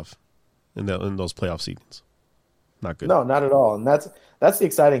that playoff, in those playoff seedings. Not good. No, not at all. And that's the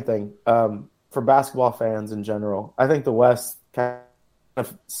exciting thing for basketball fans in general. I think the West kind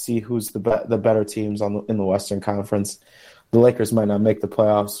of see who's the better teams in the Western Conference. The Lakers might not make the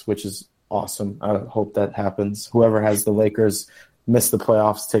playoffs, which is awesome. I hope that happens. Whoever has the Lakers miss the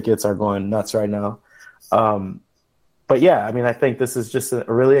playoffs tickets are going nuts right now. But yeah, I mean, I think this is just a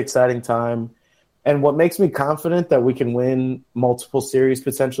really exciting time. And what makes me confident that we can win multiple series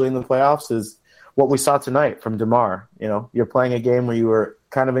potentially in the playoffs is what we saw tonight from DeMar. You're playing a game where you were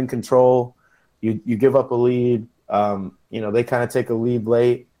kind of in control. You give up a lead. They kind of take a lead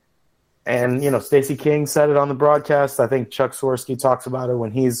late. And, Stacey King said it on the broadcast. I think Chuck Swirsky talks about it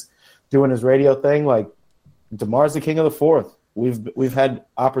when he's doing his radio thing. Like, DeMar's the king of the fourth. We've had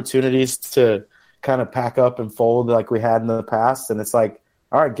opportunities to kind of pack up and fold like we had in the past. And it's like,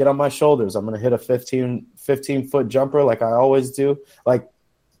 all right, get on my shoulders. I'm going to hit a 15-foot jumper like I always do. Like,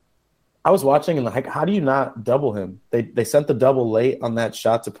 I was watching and like, how do you not double him? They sent the double late on that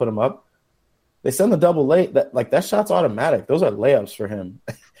shot to put him up. They send the double late. That shot's automatic. Those are layups for him.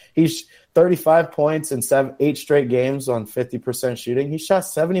 He's 35 points in 8 straight games on 50% shooting. He shot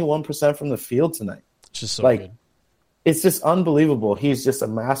 71% from the field tonight. It's just so good. It's just unbelievable. He's just a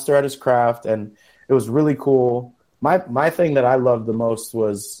master at his craft, and it was really cool. My thing that I loved the most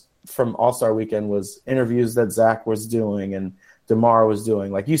was from All-Star Weekend was interviews that Zach was doing and DeMar was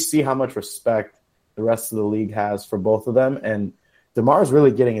doing. Like, you see how much respect the rest of the league has for both of them, and DeMar's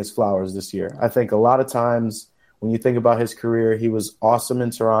really getting his flowers this year. I think a lot of times when you think about his career, he was awesome in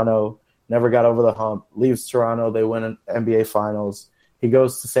Toronto, never got over the hump, leaves Toronto, they win an NBA Finals. He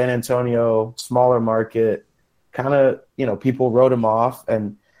goes to San Antonio, smaller market, kind of, people wrote him off,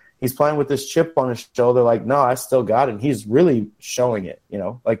 and he's playing with this chip on his shoulder like, no, I still got it. And he's really showing it,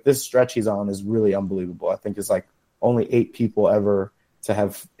 Like, this stretch he's on is really unbelievable. I think it's like only 8 people ever to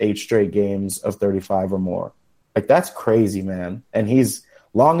have 8 straight games of 35 or more. Like, that's crazy, man. And he's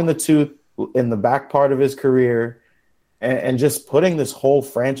long in the tooth in the back part of his career and just putting this whole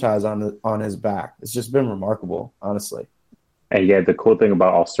franchise on his back. It's just been remarkable, honestly. And yeah, the cool thing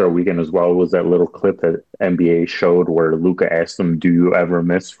about All-Star Weekend as well was that little clip that NBA showed where Luka asked him, "Do you ever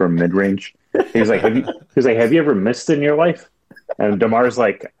miss from mid-range?" He was like, "Have you ever missed in your life?" And DeMar's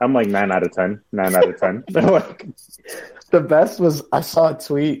like, "I'm like 9 out of 10, 9 out of 10." Like, the best was I saw a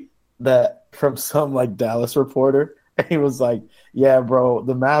tweet that from some like Dallas reporter, and he was like, "Yeah, bro,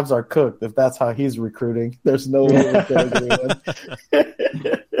 the Mavs are cooked if that's how he's recruiting. There's no way we're going to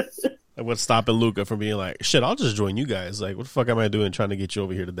win." what's stopping Luka from being like, shit, I'll just join you guys. Like, what the fuck am I doing trying to get you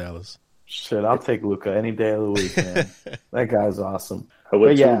over here to Dallas? Shit, I'll take Luka any day of the week, man. That guy's awesome. I would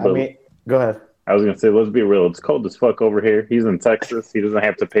But too, yeah, but I mean, go ahead. I was gonna say, let's be real. It's cold as fuck over here. He's in Texas. He doesn't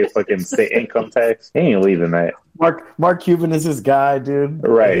have to pay fucking state income tax. He ain't leaving that. Mark Cuban is his guy, dude.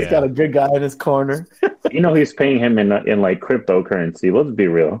 Right. He's got a good guy in his corner. You know he's paying him in like cryptocurrency. Let's be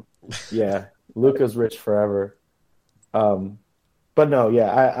real. Yeah, Luka's rich forever. But no,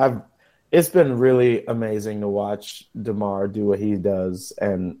 yeah, I've. It's been really amazing to watch DeMar do what he does,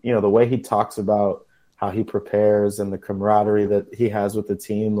 and the way he talks about how he prepares and the camaraderie that he has with the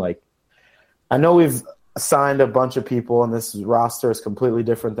team. Like, I know we've signed a bunch of people, and this roster is completely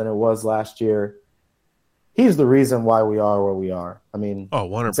different than it was last year. He's the reason why we are where we are. I mean,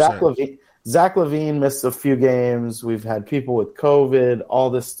 100%. Zach LaVine missed a few games. We've had people with COVID, all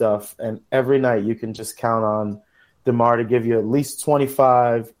this stuff, and every night you can just count on DeMar to give you at least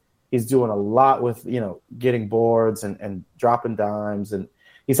 25. He's doing a lot with, getting boards and dropping dimes, and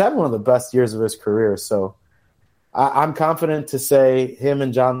he's having one of the best years of his career. So I'm confident to say him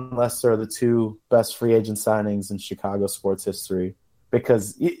and John Lester are the two best free agent signings in Chicago sports history,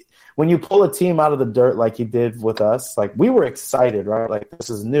 because when you pull a team out of the dirt like he did with us, like, we were excited, right? Like, this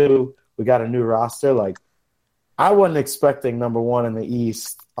is new. We got a new roster. Like, I wasn't expecting number one in the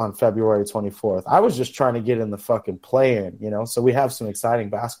East on February 24th. I was just trying to get in the fucking play-in, so we have some exciting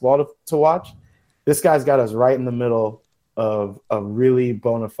basketball to watch. This guy's got us right in the middle of a really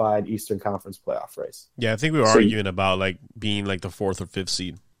bona fide Eastern Conference playoff race. Yeah, I think we were arguing about like being like the 4th or 5th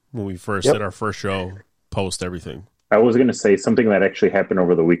seed when we first did our first show post everything. I was going to say something that actually happened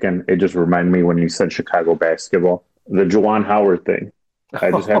over the weekend. It just reminded me when you said Chicago basketball, the Juwan Howard thing.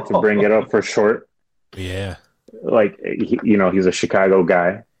 I just have to bring it up for short. Yeah. Like, he's a Chicago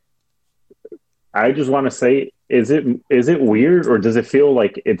guy. I just want to say, is it weird, or does it feel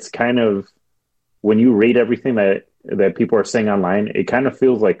like it's kind of, when you read everything that people are saying online, it kind of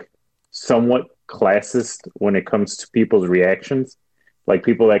feels like somewhat classist when it comes to people's reactions? Like,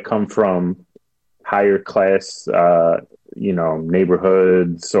 people that come from higher class,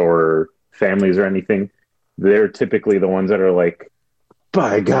 neighborhoods or families or anything, they're typically the ones that are like,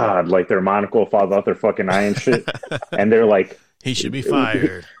 by God, like their monocle falls out their fucking eye and shit. And they're like, he should be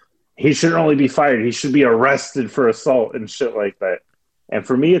fired. He should only be fired. He should be arrested for assault and shit like that. And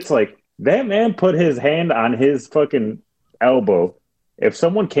for me, it's like, that man put his hand on his fucking elbow. If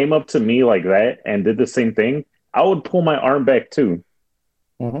someone came up to me like that and did the same thing, I would pull my arm back too.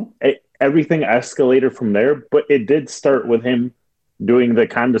 Mm-hmm. Everything escalated from there, but it did start with him doing the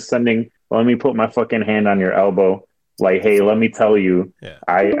condescending, let me put my fucking hand on your elbow. Like, hey, let me tell you,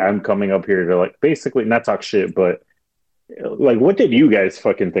 I'm coming up here to, like, basically not talk shit, but, like, what did you guys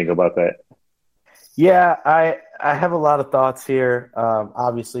fucking think about that? Yeah, I have a lot of thoughts here.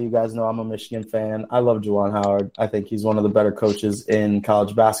 Obviously, you guys know I'm a Michigan fan. I love Juwan Howard. I think he's one of the better coaches in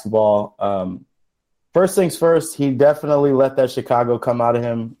college basketball. First things first, he definitely let that Chicago come out of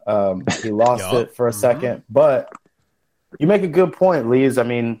him. He lost it for a second. But you make a good point, Lees. I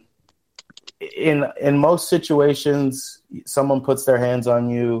mean, in most situations, someone puts their hands on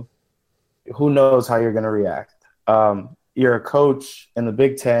you, who knows how you're going to react. You're a coach in the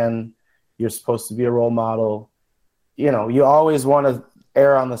Big Ten. You're supposed to be a role model. You always want to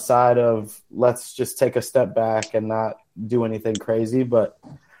err on the side of, let's just take a step back and not do anything crazy. But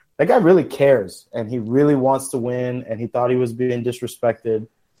that guy really cares, and he really wants to win, and he thought he was being disrespected.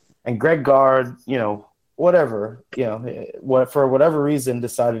 And Greg Gard, whatever, for whatever reason,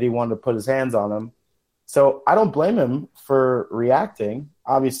 decided he wanted to put his hands on him. So I don't blame him for reacting.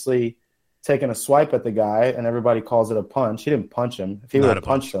 Obviously, taking a swipe at the guy, and everybody calls it a punch. He didn't punch him. If he would have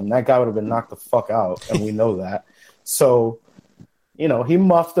punched him, that guy would have been knocked the fuck out, and we know that. So, he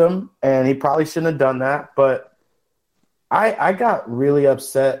muffed him, and he probably shouldn't have done that. But I got really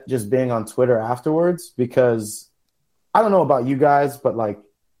upset just being on Twitter afterwards, because I don't know about you guys, but, like,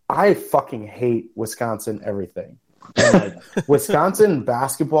 I fucking hate Wisconsin everything. And, like, Wisconsin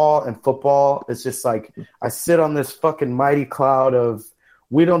basketball and football, it's just like, I sit on this fucking mighty cloud of,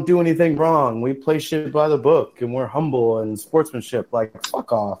 we don't do anything wrong. We play shit by the book, and we're humble and sportsmanship. Like,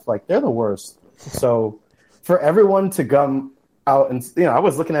 fuck off. Like, they're the worst. So for everyone to come out and, I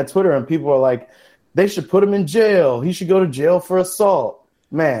was looking at Twitter and people were like, they should put him in jail. He should go to jail for assault.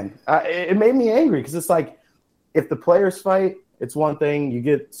 Man, it made me angry, because it's like, if the players fight, it's one thing. You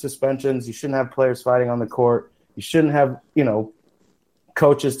get suspensions. You shouldn't have players fighting on the court. You shouldn't have,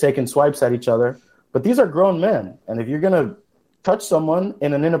 coaches taking swipes at each other. But these are grown men. And if you're going to touch someone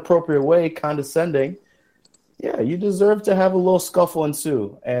in an inappropriate way, condescending, you deserve to have a little scuffle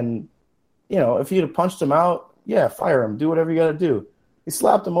ensue. And, if you'd have punched him out, fire him. Do whatever you got to do. He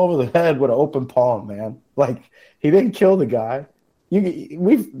slapped him over the head with an open palm, man. Like, he didn't kill the guy.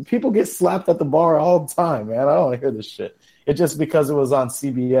 People get slapped at the bar all the time, man. I don't want to hear this shit. It's just because it was on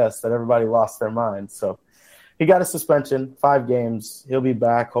CBS that everybody lost their mind. So he got a suspension, 5 games. He'll be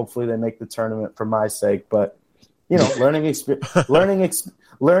back. Hopefully they make the tournament for my sake. But, you know, learning experience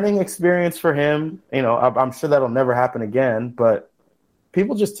for him. You know, I'm sure that'll never happen again. But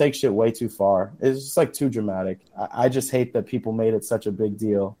people just take shit way too far. It's just like too dramatic. I just hate that people made it such a big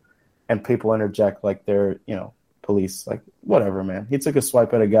deal and people interject like they're, you know, police. Like, whatever, man. He took a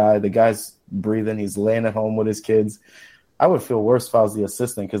swipe at a guy. The guy's breathing. He's laying at home with his kids. I would feel worse if I was the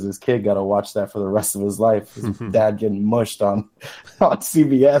assistant because his kid got to watch that for the rest of his life. His dad getting mushed on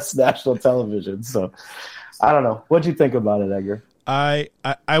CBS national television. So I don't know. What'd you think about it, Edgar? I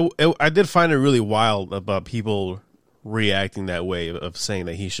did find it really wild about people reacting that way of saying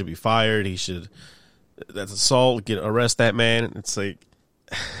that he should be fired. That's assault. Arrest that man. It's like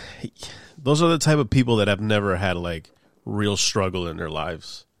those are the type of people that have never had like real struggle in their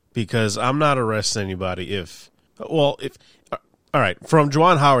lives. Because I'm not arresting anybody if. All right, from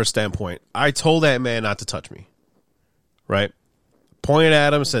Juwan Howard's standpoint, I told that man not to touch me, right? Pointed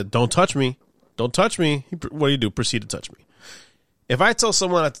at him, said, don't touch me. Don't touch me. What do? Proceed to touch me. If I tell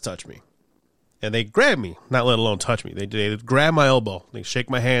someone not to touch me, and they grab me, not let alone touch me, they grab my elbow, they shake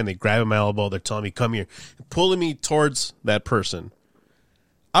my hand, they grab my elbow, they're telling me, come here, pulling me towards that person.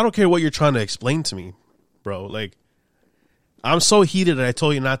 I don't care what you're trying to explain to me, bro. Like, I'm so heated that I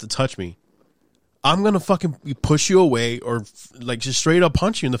told you not to touch me. I'm going to fucking push you away or like just straight up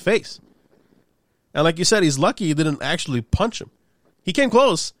punch you in the face. And like you said, he's lucky he didn't actually punch him. He came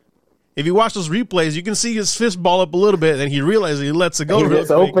close. If you watch those replays, you can see his fist ball up a little bit, and he realizes he lets it go. He just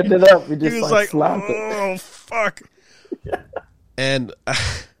opened it up. He just was like, slapped it. Oh, fuck. And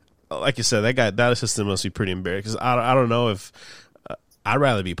like you said, that assistant must be pretty embarrassed. Because I don't know if I'd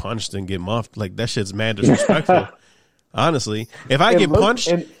rather be punched than get muffed. Like, that shit's mad disrespectful. Honestly. If I get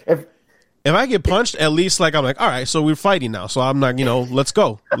punched... If I get punched, at least like I'm like, all right, so we're fighting now. So I'm not, let's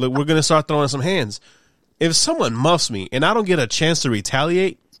go. We're going to start throwing some hands. If someone muffs me and I don't get a chance to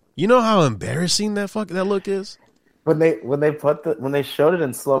retaliate, you know how embarrassing that look is? When they showed it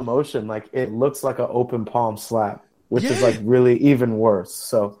in slow motion, like it looks like an open palm slap, which is like really even worse.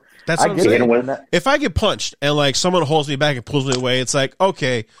 So that's what I'm saying. If I get punched and like someone holds me back and pulls me away, it's like,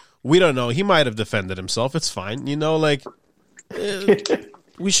 okay, we don't know. He might have defended himself. It's fine.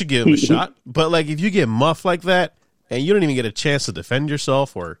 We should give him a shot. But, like, if you get muffed like that and you don't even get a chance to defend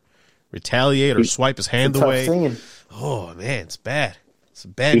yourself or retaliate or swipe his hand away. Oh, man, it's bad. It's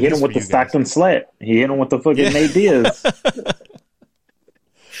bad. He hit him with the Stockton slat. He hit him with the fucking Nate Diaz.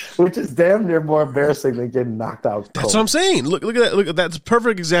 Which is damn near more embarrassing than getting knocked out cold. That's what I'm saying. Look at that. Look at that. That's a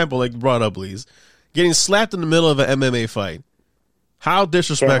perfect example, like you brought up, Lees. Getting slapped in the middle of an MMA fight. How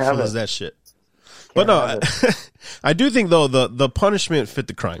disrespectful is that shit? But no, I do think, though, the punishment fit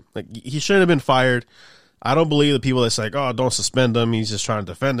the crime. Like, he shouldn't have been fired. I don't believe the people that say, like, oh, don't suspend him. He's just trying to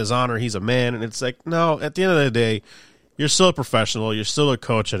defend his honor. He's a man. And it's like, no, at the end of the day, you're still a professional. You're still a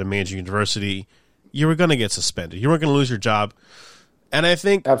coach at a major university. You were going to get suspended. You weren't going to lose your job. And I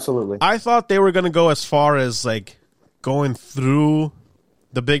think... Absolutely. I thought they were going to go as far as, like, going through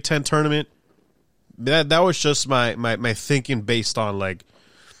the Big Ten tournament. That was just my thinking based on, like,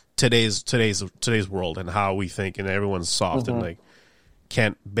 today's world and how we think, and everyone's soft and like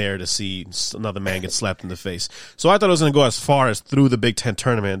can't bear to see another man get slapped in the face. So I thought it was going to go as far as through the Big Ten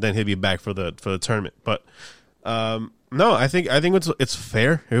tournament, and then he'd be back for the tournament. But no, I think it's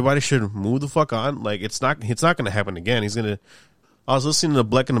fair. Everybody should move the fuck on. Like, it's not going to happen again. I was listening to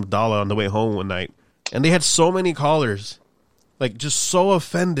Bleck and Abdallah on the way home one night, and they had so many callers, like, just so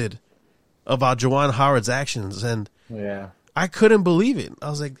offended about Juwan Howard's actions, and I couldn't believe it.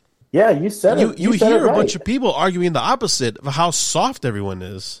 I was like, yeah, you said it. You said hear it right. a bunch of people arguing the opposite of how soft everyone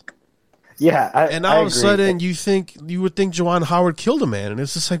is. Yeah, and all of a sudden you would think Juwan Howard killed a man, and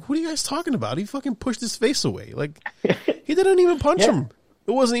it's just like, what are you guys talking about? He fucking pushed his face away. Like, he didn't even punch him.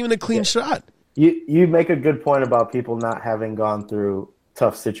 It wasn't even a clean shot. You make a good point about people not having gone through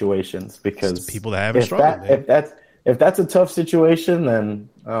tough situations, because it's people that haven't struggled. If that's a tough situation, then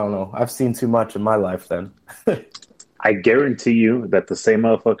I don't know. I've seen too much in my life then. I guarantee you that the same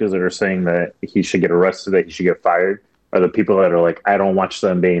motherfuckers that are saying that he should get arrested, that he should get fired, are the people that are like, I don't watch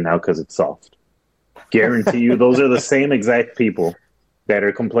the NBA now because it's soft. Guarantee you, those are the same exact people that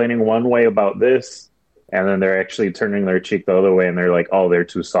are complaining one way about this, and then they're actually turning their cheek the other way, and they're like, oh, they're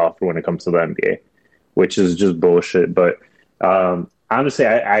too soft when it comes to the NBA, which is just bullshit. But honestly,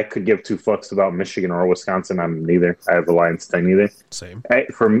 I could give two fucks about Michigan or Wisconsin. I'm neither. I have a Lions thing either. Same.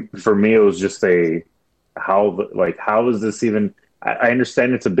 For me, it was just how is this even I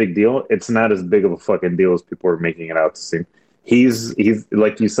understand it's a big deal. It's not as big of a fucking deal as people are making it out to seem. He's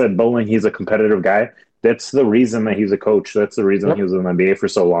like you said, bowling. He's a competitive guy. That's the reason that he's a coach. That's the reason he was in the NBA for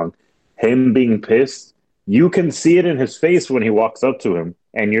so long. Him being pissed, you can see it in his face when he walks up to him,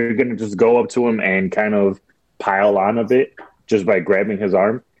 and you're gonna just go up to him and kind of pile on a bit just by grabbing his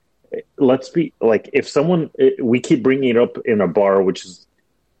arm. Let's be like, if someone, we keep bringing it up in a bar, which is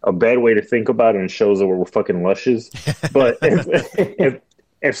a bad way to think about it and shows that we're fucking lushes. But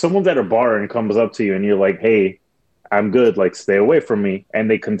if someone's at a bar and comes up to you and you're like, hey, I'm good, like, stay away from me, and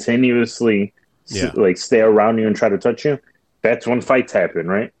they continuously like stay around you and try to touch you, that's when fights happen,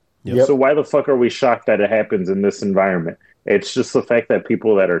 right? Yep. So why the fuck are we shocked that it happens in this environment? It's just the fact that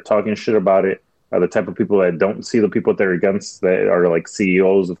people that are talking shit about it are the type of people that don't see the people that they're against, that are like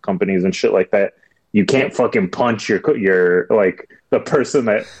CEOs of companies and shit like that. You can't fucking punch your like the person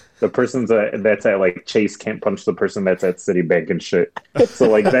that's at like Chase can't punch the person that's at Citibank and shit. So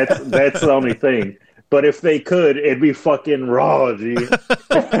like that's the only thing. But if they could, it'd be fucking raw, G.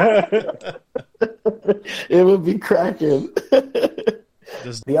 It would be cracking.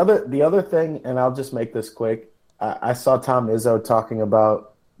 The other thing, and I'll just make this quick. I saw Tom Izzo talking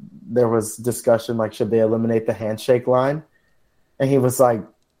about, there was discussion like, should they eliminate the handshake line? And he was like,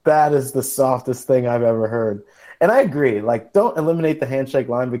 that is the softest thing I've ever heard. And I agree. Like, don't eliminate the handshake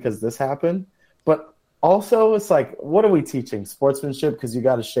line because this happened. But also, it's like, what are we teaching? Sportsmanship because you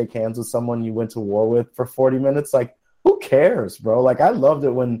got to shake hands with someone you went to war with for 40 minutes? Like, who cares, bro? Like, I loved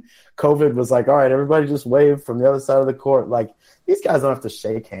it when COVID was like, all right, everybody just wave from the other side of the court. Like, these guys don't have to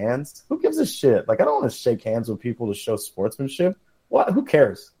shake hands. Who gives a shit? Like, I don't want to shake hands with people to show sportsmanship. What? Who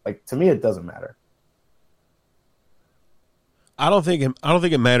cares? Like, to me, it doesn't matter. I don't think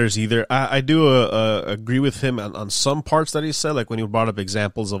it matters either. I do agree with him on some parts that he said, like when he brought up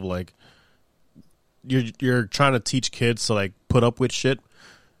examples of like you're trying to teach kids to like put up with shit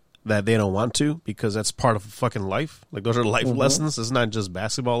that they don't want to, because that's part of fucking life. Like, those are life lessons. It's not just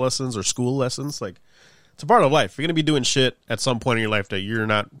basketball lessons or school lessons. Like, it's a part of life. You're gonna be doing shit at some point in your life that you're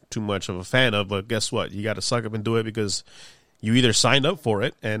not too much of a fan of, but guess what? You got to suck up and do it because you either signed up for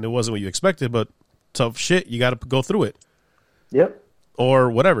it and it wasn't what you expected, but tough shit, you got to go through it. Yep. Or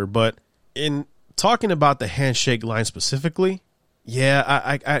whatever. But in talking about the handshake line specifically,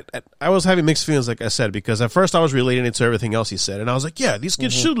 yeah, I was having mixed feelings, like I said, because at first I was relating it to everything else he said, and I was like, yeah, these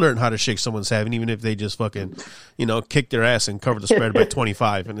kids should learn how to shake someone's hand, even if they just fucking, kick their ass and cover the spread by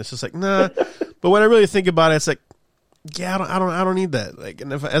 25. And it's just like, nah. But when I really think about it, it's like, yeah, I don't need that. Like,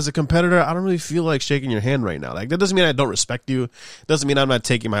 and if, as a competitor, I don't really feel like shaking your hand right now. Like, that doesn't mean I don't respect you. It doesn't mean I'm not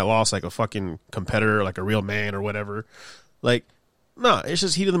taking my loss like a fucking competitor, like a real man or whatever. Like, no, it's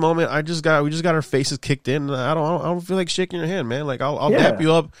just heat of the moment. We just got our faces kicked in. I don't feel like shaking your hand, man. Like, I'll dap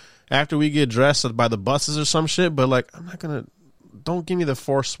you up after we get dressed by the buses or some shit. But like, I'm not gonna. Don't give me the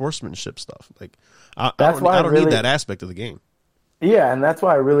forced sportsmanship stuff. Like, I don't need that aspect of the game. Yeah, and that's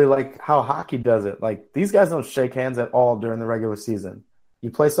why I really like how hockey does it. Like, these guys don't shake hands at all during the regular season. You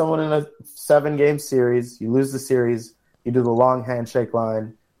play someone in a 7-game series, you lose the series, you do the long handshake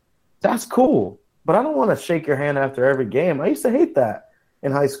line. That's cool. But I don't want to shake your hand after every game. I used to hate that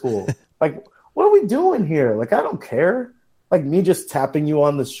in high school. Like, what are we doing here? Like, I don't care. Like, me just tapping you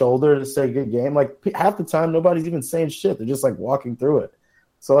on the shoulder to say good game. Like, half the time, nobody's even saying shit. They're just, like, walking through it.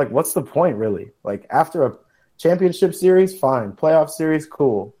 So, like, what's the point, really? Like, after a championship series, fine. Playoff series,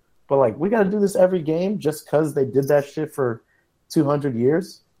 cool. But, like, we got to do this every game just because they did that shit for 200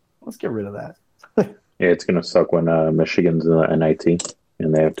 years? Let's get rid of that. Yeah, it's going to suck when Michigan's in the NIT.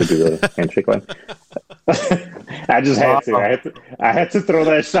 And they have to do the handshake line. I just had to. I had to throw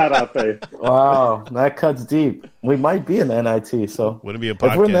that shot out there. Wow, that cuts deep. We might be in the NIT, so wouldn't be a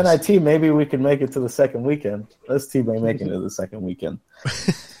podcast. If we're in the NIT, maybe we can make it to the second weekend. This team ain't making it to the second weekend.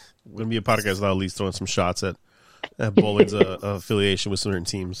 Wouldn't be a podcast without at least throwing some shots at Bowling's affiliation with certain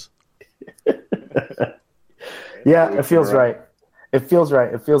teams. Yeah, it feels right. It feels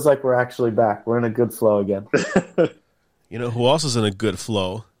right. It feels like we're actually back. We're in a good flow again. You know who else is in a good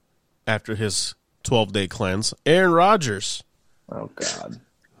flow after his 12-day cleanse? Aaron Rodgers. Oh, God.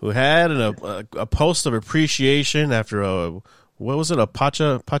 Who had a post of appreciation after some sort of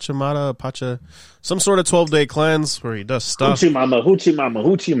 12-day cleanse where he does stuff. Hoochie mama.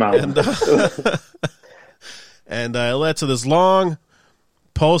 And it led to this long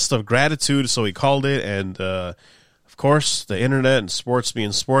post of gratitude, so he called it. And, of course, the internet and sports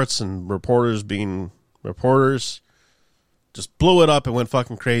being sports and reporters being reporters just blew it up and went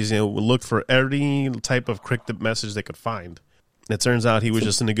fucking crazy and looked for every type of cryptic message they could find. And it turns out he was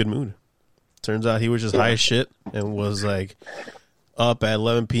just in a good mood. Turns out he was just high as shit and was like up at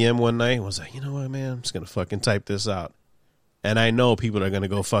 11 p.m. one night and was like, you know what, man, I'm just going to fucking type this out. and I know people are going to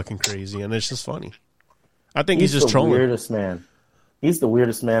go fucking crazy, and it's just funny. I think he's just the trolling. Weirdest man. He's the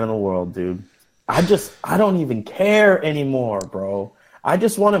weirdest man in the world, dude. I don't even care anymore, bro. I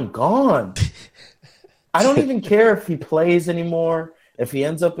just want him gone. I don't even care if he plays anymore. If he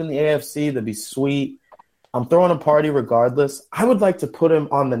ends up in the AFC, that'd be sweet. I'm throwing a party regardless. I would like to put him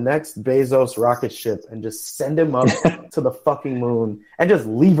on the next Bezos rocket ship and just send him up to the fucking moon and just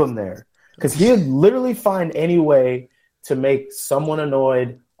leave him there. Because he would literally find any way to make someone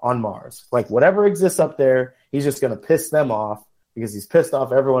annoyed on Mars. Like, whatever exists up there, he's just going to piss them off because he's pissed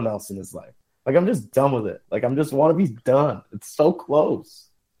off everyone else in his life. Like, I'm just done with it. Like, I'm just want to be done. It's so close.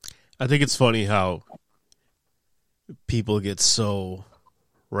 I think it's funny how people get so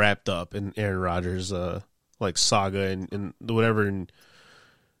wrapped up in Aaron Rodgers' like saga and whatever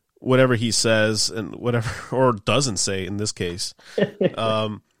he says and whatever or doesn't say in this case.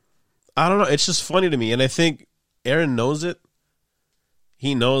 I don't know. It's just funny to me, and I think Aaron knows it.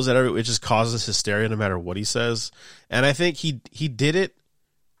 He knows that it just causes hysteria no matter what he says, and I think he did it.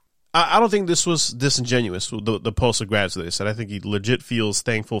 I don't think this was disingenuous, the post of gratitude that he said. I think he legit feels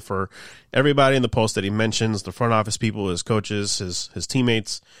thankful for everybody in the post that he mentions, the front office people, his coaches, his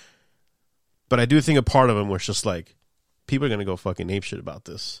teammates. But I do think a part of him was just like, people are going to go fucking apeshit about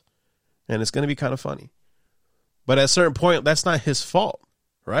this. And it's going to be kind of funny. But at a certain point, that's not his fault,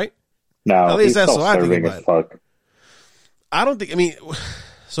 right? No, at least he's that's what I think self-serving about as it. fuck. I don't think, I mean,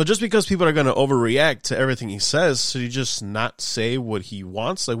 so just because people are going to overreact to everything he says, should he just not say what he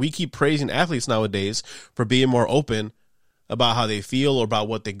wants? Like, we keep praising athletes nowadays for being more open about how they feel or about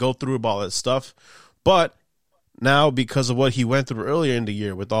what they go through, about all that stuff. But now, because of what he went through earlier in the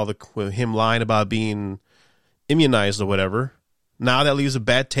year with him lying about being immunized or whatever, now that leaves a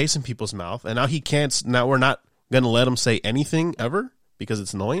bad taste in people's mouth. And now we're not going to let him say anything ever because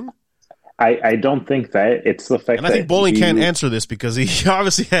it's annoying. I don't think that. It's the fact and I think Bowling can't answer this because he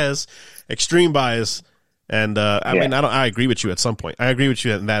obviously has extreme bias. And I mean, I agree with you at some point. I agree with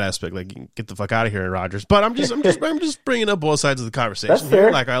you in that aspect. Like, get the fuck out of here, Rodgers. But I'm just bringing up both sides of the conversation. That's fair.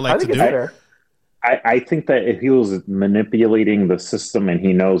 Here, like I like to do. Fair. I think that if he was manipulating the system and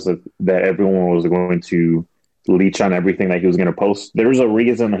he knows that everyone was going to leech on everything that he was going to post, there's a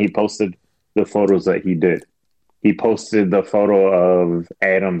reason that he posted the photos that he did. He posted the photo of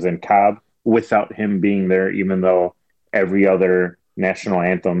Adams and Cobb without him being there, even though every other national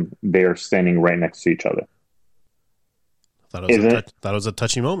anthem, they're standing right next to each other. Thought it was a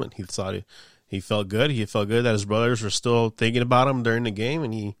touchy moment. He thought he felt good. He felt good that his brothers were still thinking about him during the game,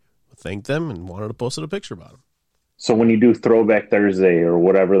 and he thanked them and wanted to post a picture about him. So when you do Throwback Thursday or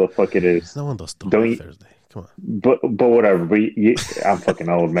whatever the fuck it is, no one does Throwback Thursday. Come on. But whatever. But I'm fucking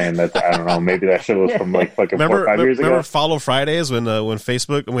old, man. I don't know. Maybe that shit was from like fucking 4 or 5 years ago. Remember Follow Fridays when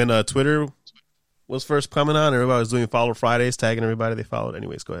Twitter was first coming on? Everybody was doing Follow Fridays, tagging everybody they followed.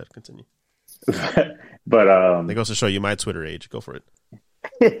 Anyways, go ahead, continue. But that goes to show you my Twitter age. Go for it.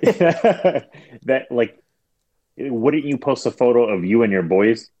 That, like, wouldn't you post a photo of you and your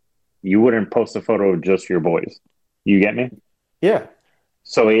boys? You wouldn't post a photo of just your boys. You get me? Yeah.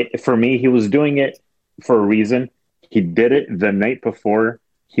 So for me, he was doing it for a reason. He did it the night before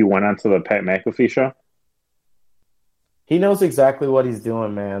he went onto the Pat McAfee show. He knows exactly what he's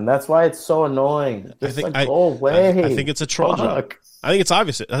doing, man. That's why it's so annoying. Just go away. I think it's a troll job. I think it's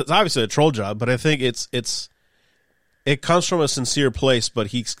obviously a troll job, but I think it comes from a sincere place. But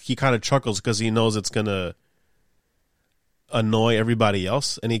he kind of chuckles because he knows it's gonna annoy everybody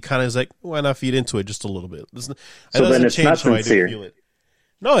else, and he kind of is like, why not feed into it just a little bit? So then it's not sincere.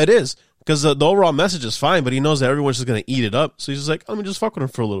 No, it is. Because the overall message is fine, but he knows that everyone's just going to eat it up. So he's just like, let me just fuck with him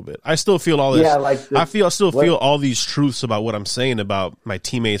for a little bit. I still feel all this. Yeah, like I still feel all these truths about what I'm saying about my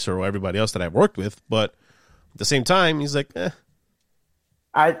teammates or everybody else that I've worked with. But at the same time, he's like,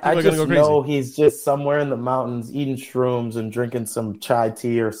 I just know he's just somewhere in the mountains eating shrooms and drinking some chai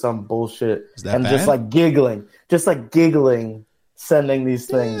tea or some bullshit. And bad? just like giggling, sending these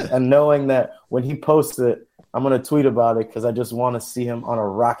things and knowing that when he posts it, I'm going to tweet about it because I just want to see him on a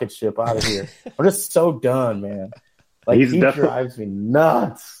rocket ship out of here. I'm just so done, man. Like, he drives me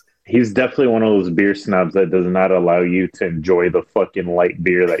nuts. He's definitely one of those beer snobs that does not allow you to enjoy the fucking light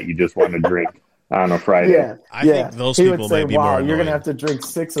beer that you just want to drink on a Friday. I think those people might be more annoying. You're going to have to drink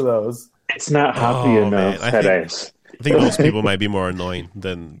 6 of those. It's not hoppy enough. I think those people might be more annoying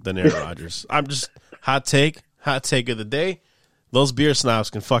than Aaron Rodgers. I'm just hot take of the day. Those beer snobs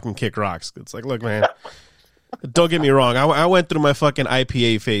can fucking kick rocks. It's like, look, man. Don't get me wrong. I went through my fucking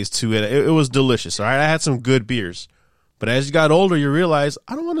IPA phase too, and it was delicious. All right, I had some good beers, but as you got older, you realize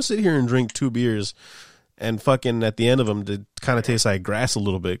I don't want to sit here and drink 2 beers, and fucking at the end of them, to kind of taste like grass a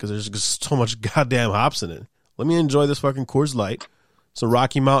little bit because there's just so much goddamn hops in it. Let me enjoy this fucking Coors Light, some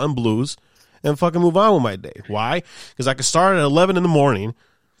Rocky Mountain Blues, and fucking move on with my day. Why? Because I could start at 11 in the morning,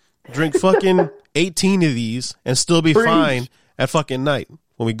 drink fucking 18 of these, and still be fine at fucking night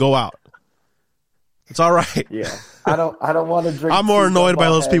when we go out. It's all right. Yeah, I don't want to drink. I'm more annoyed by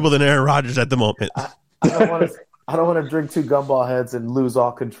those heads. people than Aaron Rodgers at the moment. I don't want to drink 2 gumball heads and lose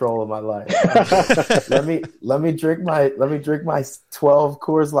all control of my life. let me drink my 12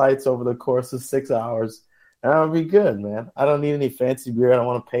 Coors Lights over the course of 6 hours, and I'll be good, man. I don't need any fancy beer. I don't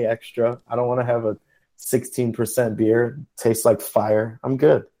want to pay extra. I don't want to have a 16% beer. Tastes like fire. I'm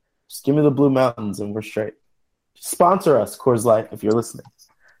good. Just give me the Blue Mountains and we're straight. Sponsor us, Coors Light, if you're listening.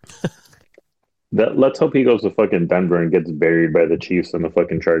 Let's hope he goes to fucking Denver and gets buried by the Chiefs and the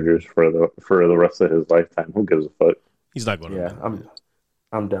fucking Chargers for the rest of his lifetime. Who gives a fuck? He's not going to. Yeah,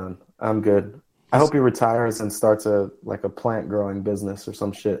 I'm done. I'm good. I hope he retires and starts a plant growing business or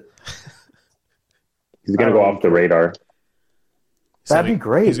some shit. He's gonna go off the radar. That'd be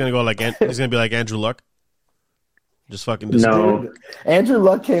great. He's gonna go he's gonna be like Andrew Luck. Just fucking disappear. No, Andrew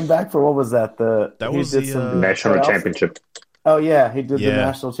Luck came back for what was that? national playoffs? championship. Oh yeah, he did the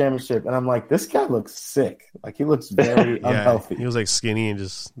national championship, and I'm like, this guy looks sick. Like he looks very unhealthy. He was like skinny and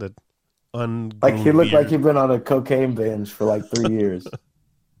just that like he looked like he'd been on a cocaine binge for like 3 years.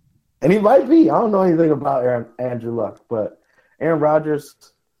 And he might be. I don't know anything about Andrew Luck, but Aaron Rodgers,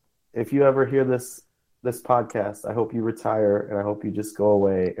 if you ever hear this podcast, I hope you retire and I hope you just go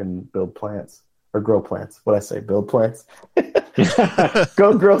away and build plants or grow plants. What I say, build plants.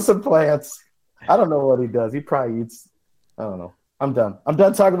 Go grow some plants. I don't know what he does. He probably eats. I don't know. I'm done. I'm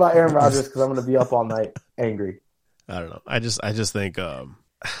done talking about Aaron Rodgers because I'm going to be up all night angry. I don't know. I just think I'm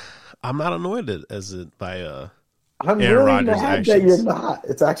not annoyed by I'm Aaron really Rodgers' mad actions. that you're not.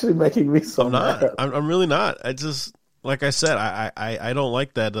 It's actually making me so I'm not. mad. I'm really not. I just, like I said, I don't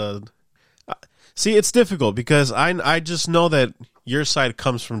like that. See, it's difficult because I just know that your side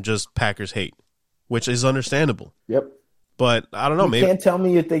comes from just Packers hate, which is understandable. Yep. But I don't know. You Maybe can't tell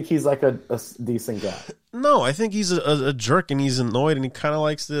me you think he's like a decent guy. no. I think he's a jerk and he's annoyed and he kind of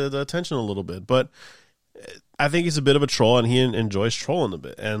likes the attention a little bit. But I think he's a bit of a troll and he enjoys trolling a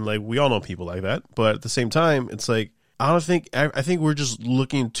bit. And like we all know people like that. But at the same time, it's like I think we're just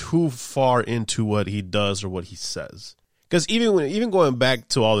looking too far into what he does or what he says. Because even going back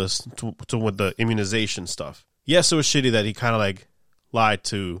to all this to with the immunization stuff, yes, it was shitty that he kind of like lied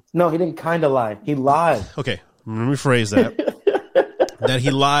to. No, he didn't kind of lie. He lied. Okay, let me rephrase that. That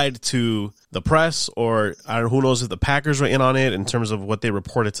he lied to the press, or I don't know, who knows if the Packers were in on it in terms of what they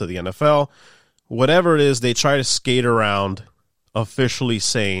reported to the NFL. Whatever it is, they try to skate around officially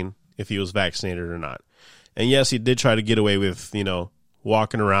saying if he was vaccinated or not. And yes, he did try to get away with,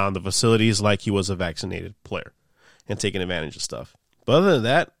 walking around the facilities like he was a vaccinated player and taking advantage of stuff. But other than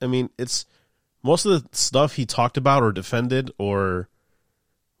that, I mean, it's most of the stuff he talked about or defended or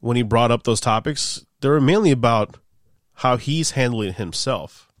when he brought up those topics, they were mainly about how he's handling it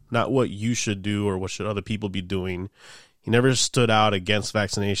himself, not what you should do or what should other people be doing. He never stood out against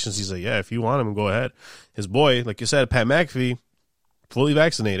vaccinations. He's like, yeah, if you want him, go ahead. His boy, like you said, Pat McAfee, fully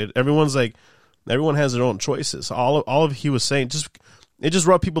vaccinated. Everyone has their own choices. All of he was saying, it just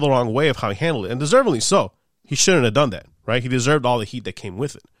rubbed people the wrong way of how he handled it, and deservedly so. He shouldn't have done that, right? He deserved all the heat that came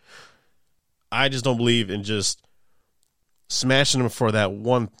with it. I just don't believe in just smashing him for that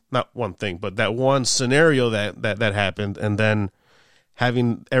not one thing, but that one scenario that happened, and then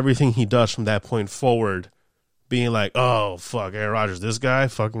having everything he does from that point forward being like, oh, fuck, Aaron Rodgers, this guy,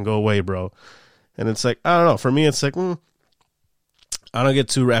 fucking go away, bro. And it's like, I don't know. For me, it's like, I don't get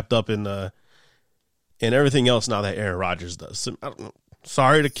too wrapped up in everything else now that Aaron Rodgers does. So, I don't know.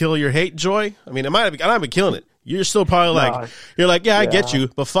 Sorry to kill your hate, Joy. I mean, I might have been killing it. You're still probably I get you,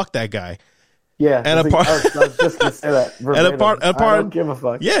 but fuck that guy. Yeah, and I was just gonna say that. Verbatim. I don't give a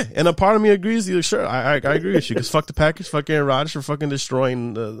fuck. Yeah, and a part of me agrees. You're sure, I agree with you because fuck the Packers, fuck Aaron Rodgers for fucking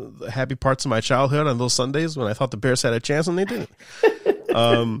destroying the happy parts of my childhood on those Sundays when I thought the Bears had a chance and they didn't.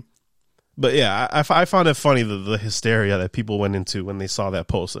 But yeah, I found it funny the hysteria that people went into when they saw that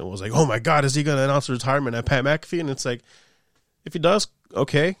post and was like, oh my god, is he going to announce retirement at Pat McAfee? And it's like, if he does,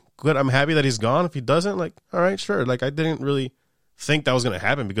 okay, good. I'm happy that he's gone. If he doesn't, like, all right, sure. Like, I didn't really think that was going to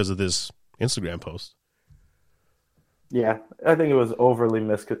happen because of this Instagram post. Yeah, I think it was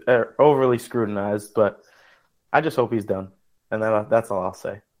overly scrutinized, but I just hope he's done, and that's all I'll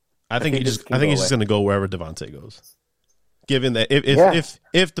say. I think he's just going to go wherever Devontae goes. Given that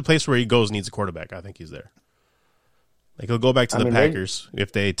if the place where he goes needs a quarterback, I think he's there. Like he'll go back to the Packers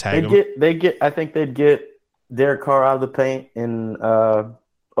if they tag him. I think they'd get Derek Carr out of the paint in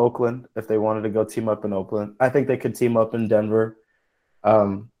Oakland if they wanted to go team up in Oakland. I think they could team up in Denver.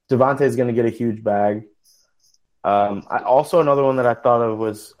 Devontae's going to get a huge bag. Another one that I thought of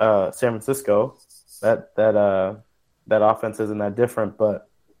was San Francisco. That offense isn't that different, but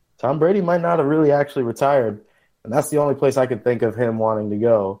Tom Brady might not have really actually retired, and that's the only place I could think of him wanting to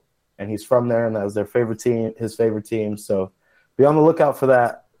go. And he's from there, and that was their favorite team, his favorite team. So be on the lookout for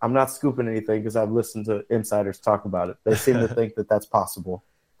that. I'm not scooping anything because I've listened to insiders talk about it. They seem to think that that's possible,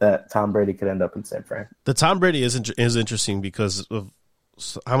 that Tom Brady could end up in San Fran. The Tom Brady is interesting because of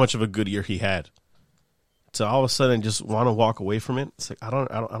how much of a good year he had. To all of a sudden just want to walk away from it, it's like I don't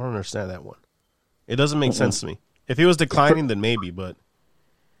understand that one. It doesn't make sense to me. If he was declining, then maybe, but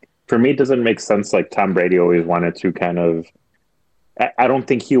for me, it doesn't make sense. Like Tom Brady always wanted to kind of. I don't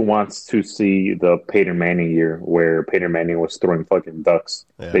think he wants to see the Peyton Manning year where Peyton Manning was throwing fucking ducks.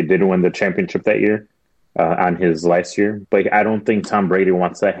 Yeah. They did win the championship that year on his last year, but I don't think Tom Brady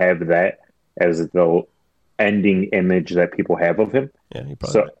wants to have that as the ending image that people have of him. Yeah, he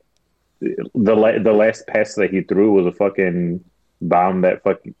probably. So the last pass that he threw was a fucking bomb that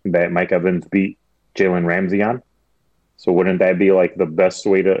Mike Evans beat Jalen Ramsey on. So wouldn't that be like the best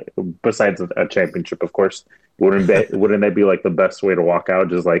way to, besides a championship, of course, wouldn't that be like the best way to walk out?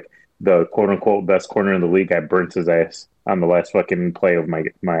 Just like the quote unquote best corner in the league, I burnt his ass on the last fucking play of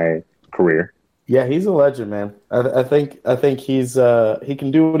my career. Yeah, he's a legend, man. I think he's he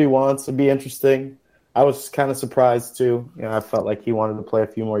can do what he wants. It'd be interesting. I was kind of surprised too. I felt like he wanted to play a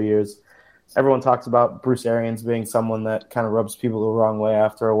few more years. Everyone talks about Bruce Arians being someone that kind of rubs people the wrong way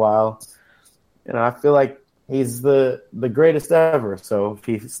after a while. I feel like he's the greatest ever. So if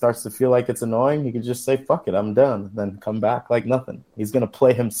he starts to feel like it's annoying, he can just say, fuck it, I'm done. Then come back like nothing. He's going to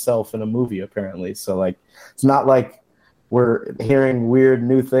play himself in a movie, apparently. So, like, it's not like we're hearing weird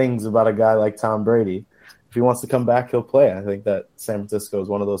new things about a guy like Tom Brady. If he wants to come back, he'll play. I think that San Francisco is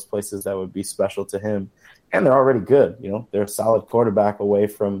one of those places that would be special to him. And they're already good. They're a solid quarterback away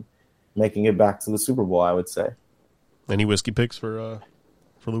from making it back to the Super Bowl, I would say. Any whiskey picks for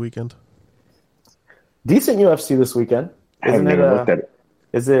the weekend? Decent UFC this weekend. I haven't even looked at it.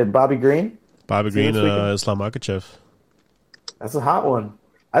 Is it Bobby Green? Bobby Green, Islam Makhachev. That's a hot one.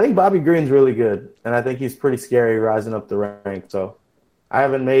 I think Bobby Green's really good, and I think he's pretty scary rising up the rank. So I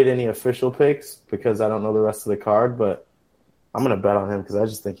haven't made any official picks because I don't know the rest of the card, but I'm going to bet on him because I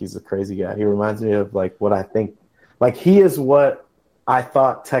just think he's a crazy guy. He reminds me of like what I think. Like he is what I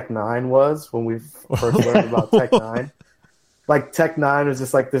thought Tech 9 was when we first learned about Tech 9. Like Tech 9 was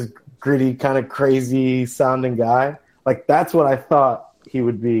just like this gritty, kind of crazy sounding guy. Like that's what I thought he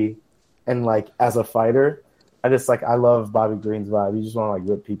would be. And like as a fighter, I love Bobby Green's vibe. You just want to like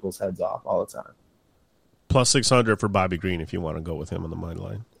rip people's heads off all the time. Plus 600 for Bobby Green if you want to go with him on the money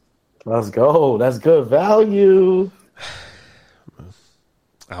line. Let's go. That's good value.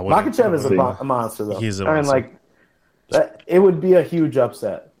 Makhachev is a monster, though. He's a monster. I mean, like, it would be a huge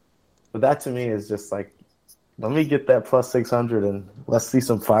upset. But that to me is just like, let me get that plus 600 and let's see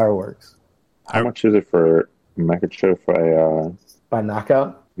some fireworks. How much is it for Makhachev by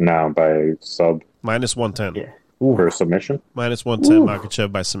knockout? No, by sub. Minus 110. Yeah. For submission? Minus 110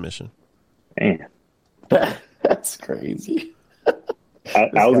 Makhachev by submission. Damn. That's crazy.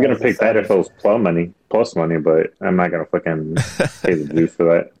 I was going to pick that if it was plus money, but I'm not going to fucking pay the juice for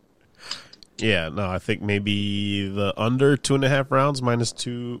that. Yeah, no, I think maybe the under 2.5 rounds minus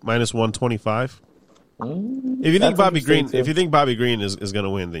 125. If you think Bobby Green is going to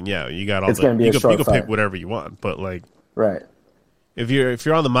win, then yeah, you got all you can pick whatever you want. But like, right, if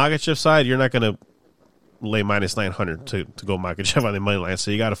you're on the Makhachev side, you're not going to lay minus 900 to go Makhachev on the money line.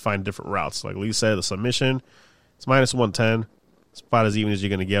 So you got to find different routes. Like Lee said, the submission, it's minus 110. It's about as even as you're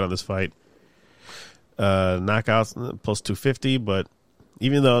going to get on this fight. Knockouts plus 250, but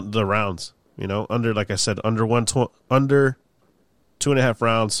even the rounds, under, like I said, under 2.5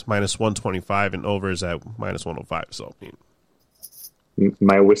 rounds, minus 125, and over is at minus 105. So,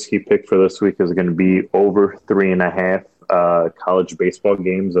 my whiskey pick for this week is going to be over 3.5 college baseball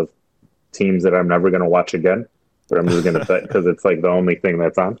games of teams that I'm never going to watch again, but I'm just going to bet because it's like the only thing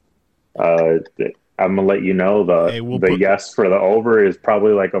that's on. I'm gonna let you know the yes for the over is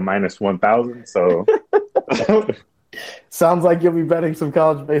probably like a minus 1,000. So sounds like you'll be betting some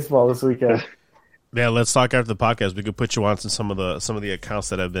college baseball this weekend. Yeah, let's talk after the podcast. We could put you on to some of the accounts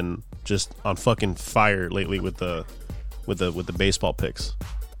that have been just on fucking fire lately with the baseball picks.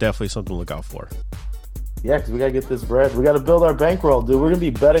 Definitely something to look out for. Yeah, because we gotta get this bread. We gotta build our bankroll, dude. We're gonna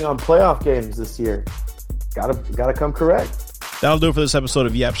be betting on playoff games this year. Gotta come correct. That'll do it for this episode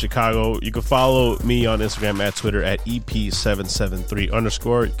of Yap Chicago. You can follow me on Instagram at Twitter at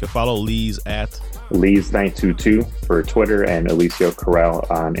EP773_. You can follow Lee's at Lee's922 for Twitter and Alicio Corral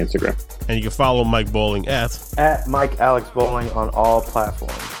on Instagram. And you can follow Mike Bowling at Mike Alex Bowling on all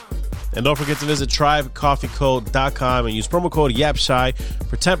platforms. And don't forget to visit tribecoffeeco.com and use promo code YAPSHI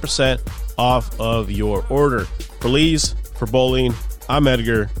for 10% off of your order. For Lee's, for Bowling, I'm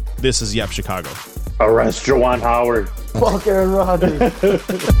Edgar. This is Yap Chicago. Arrest Juwan Howard. Fuck Aaron Rodgers.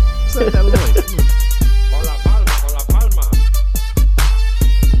 Set that away.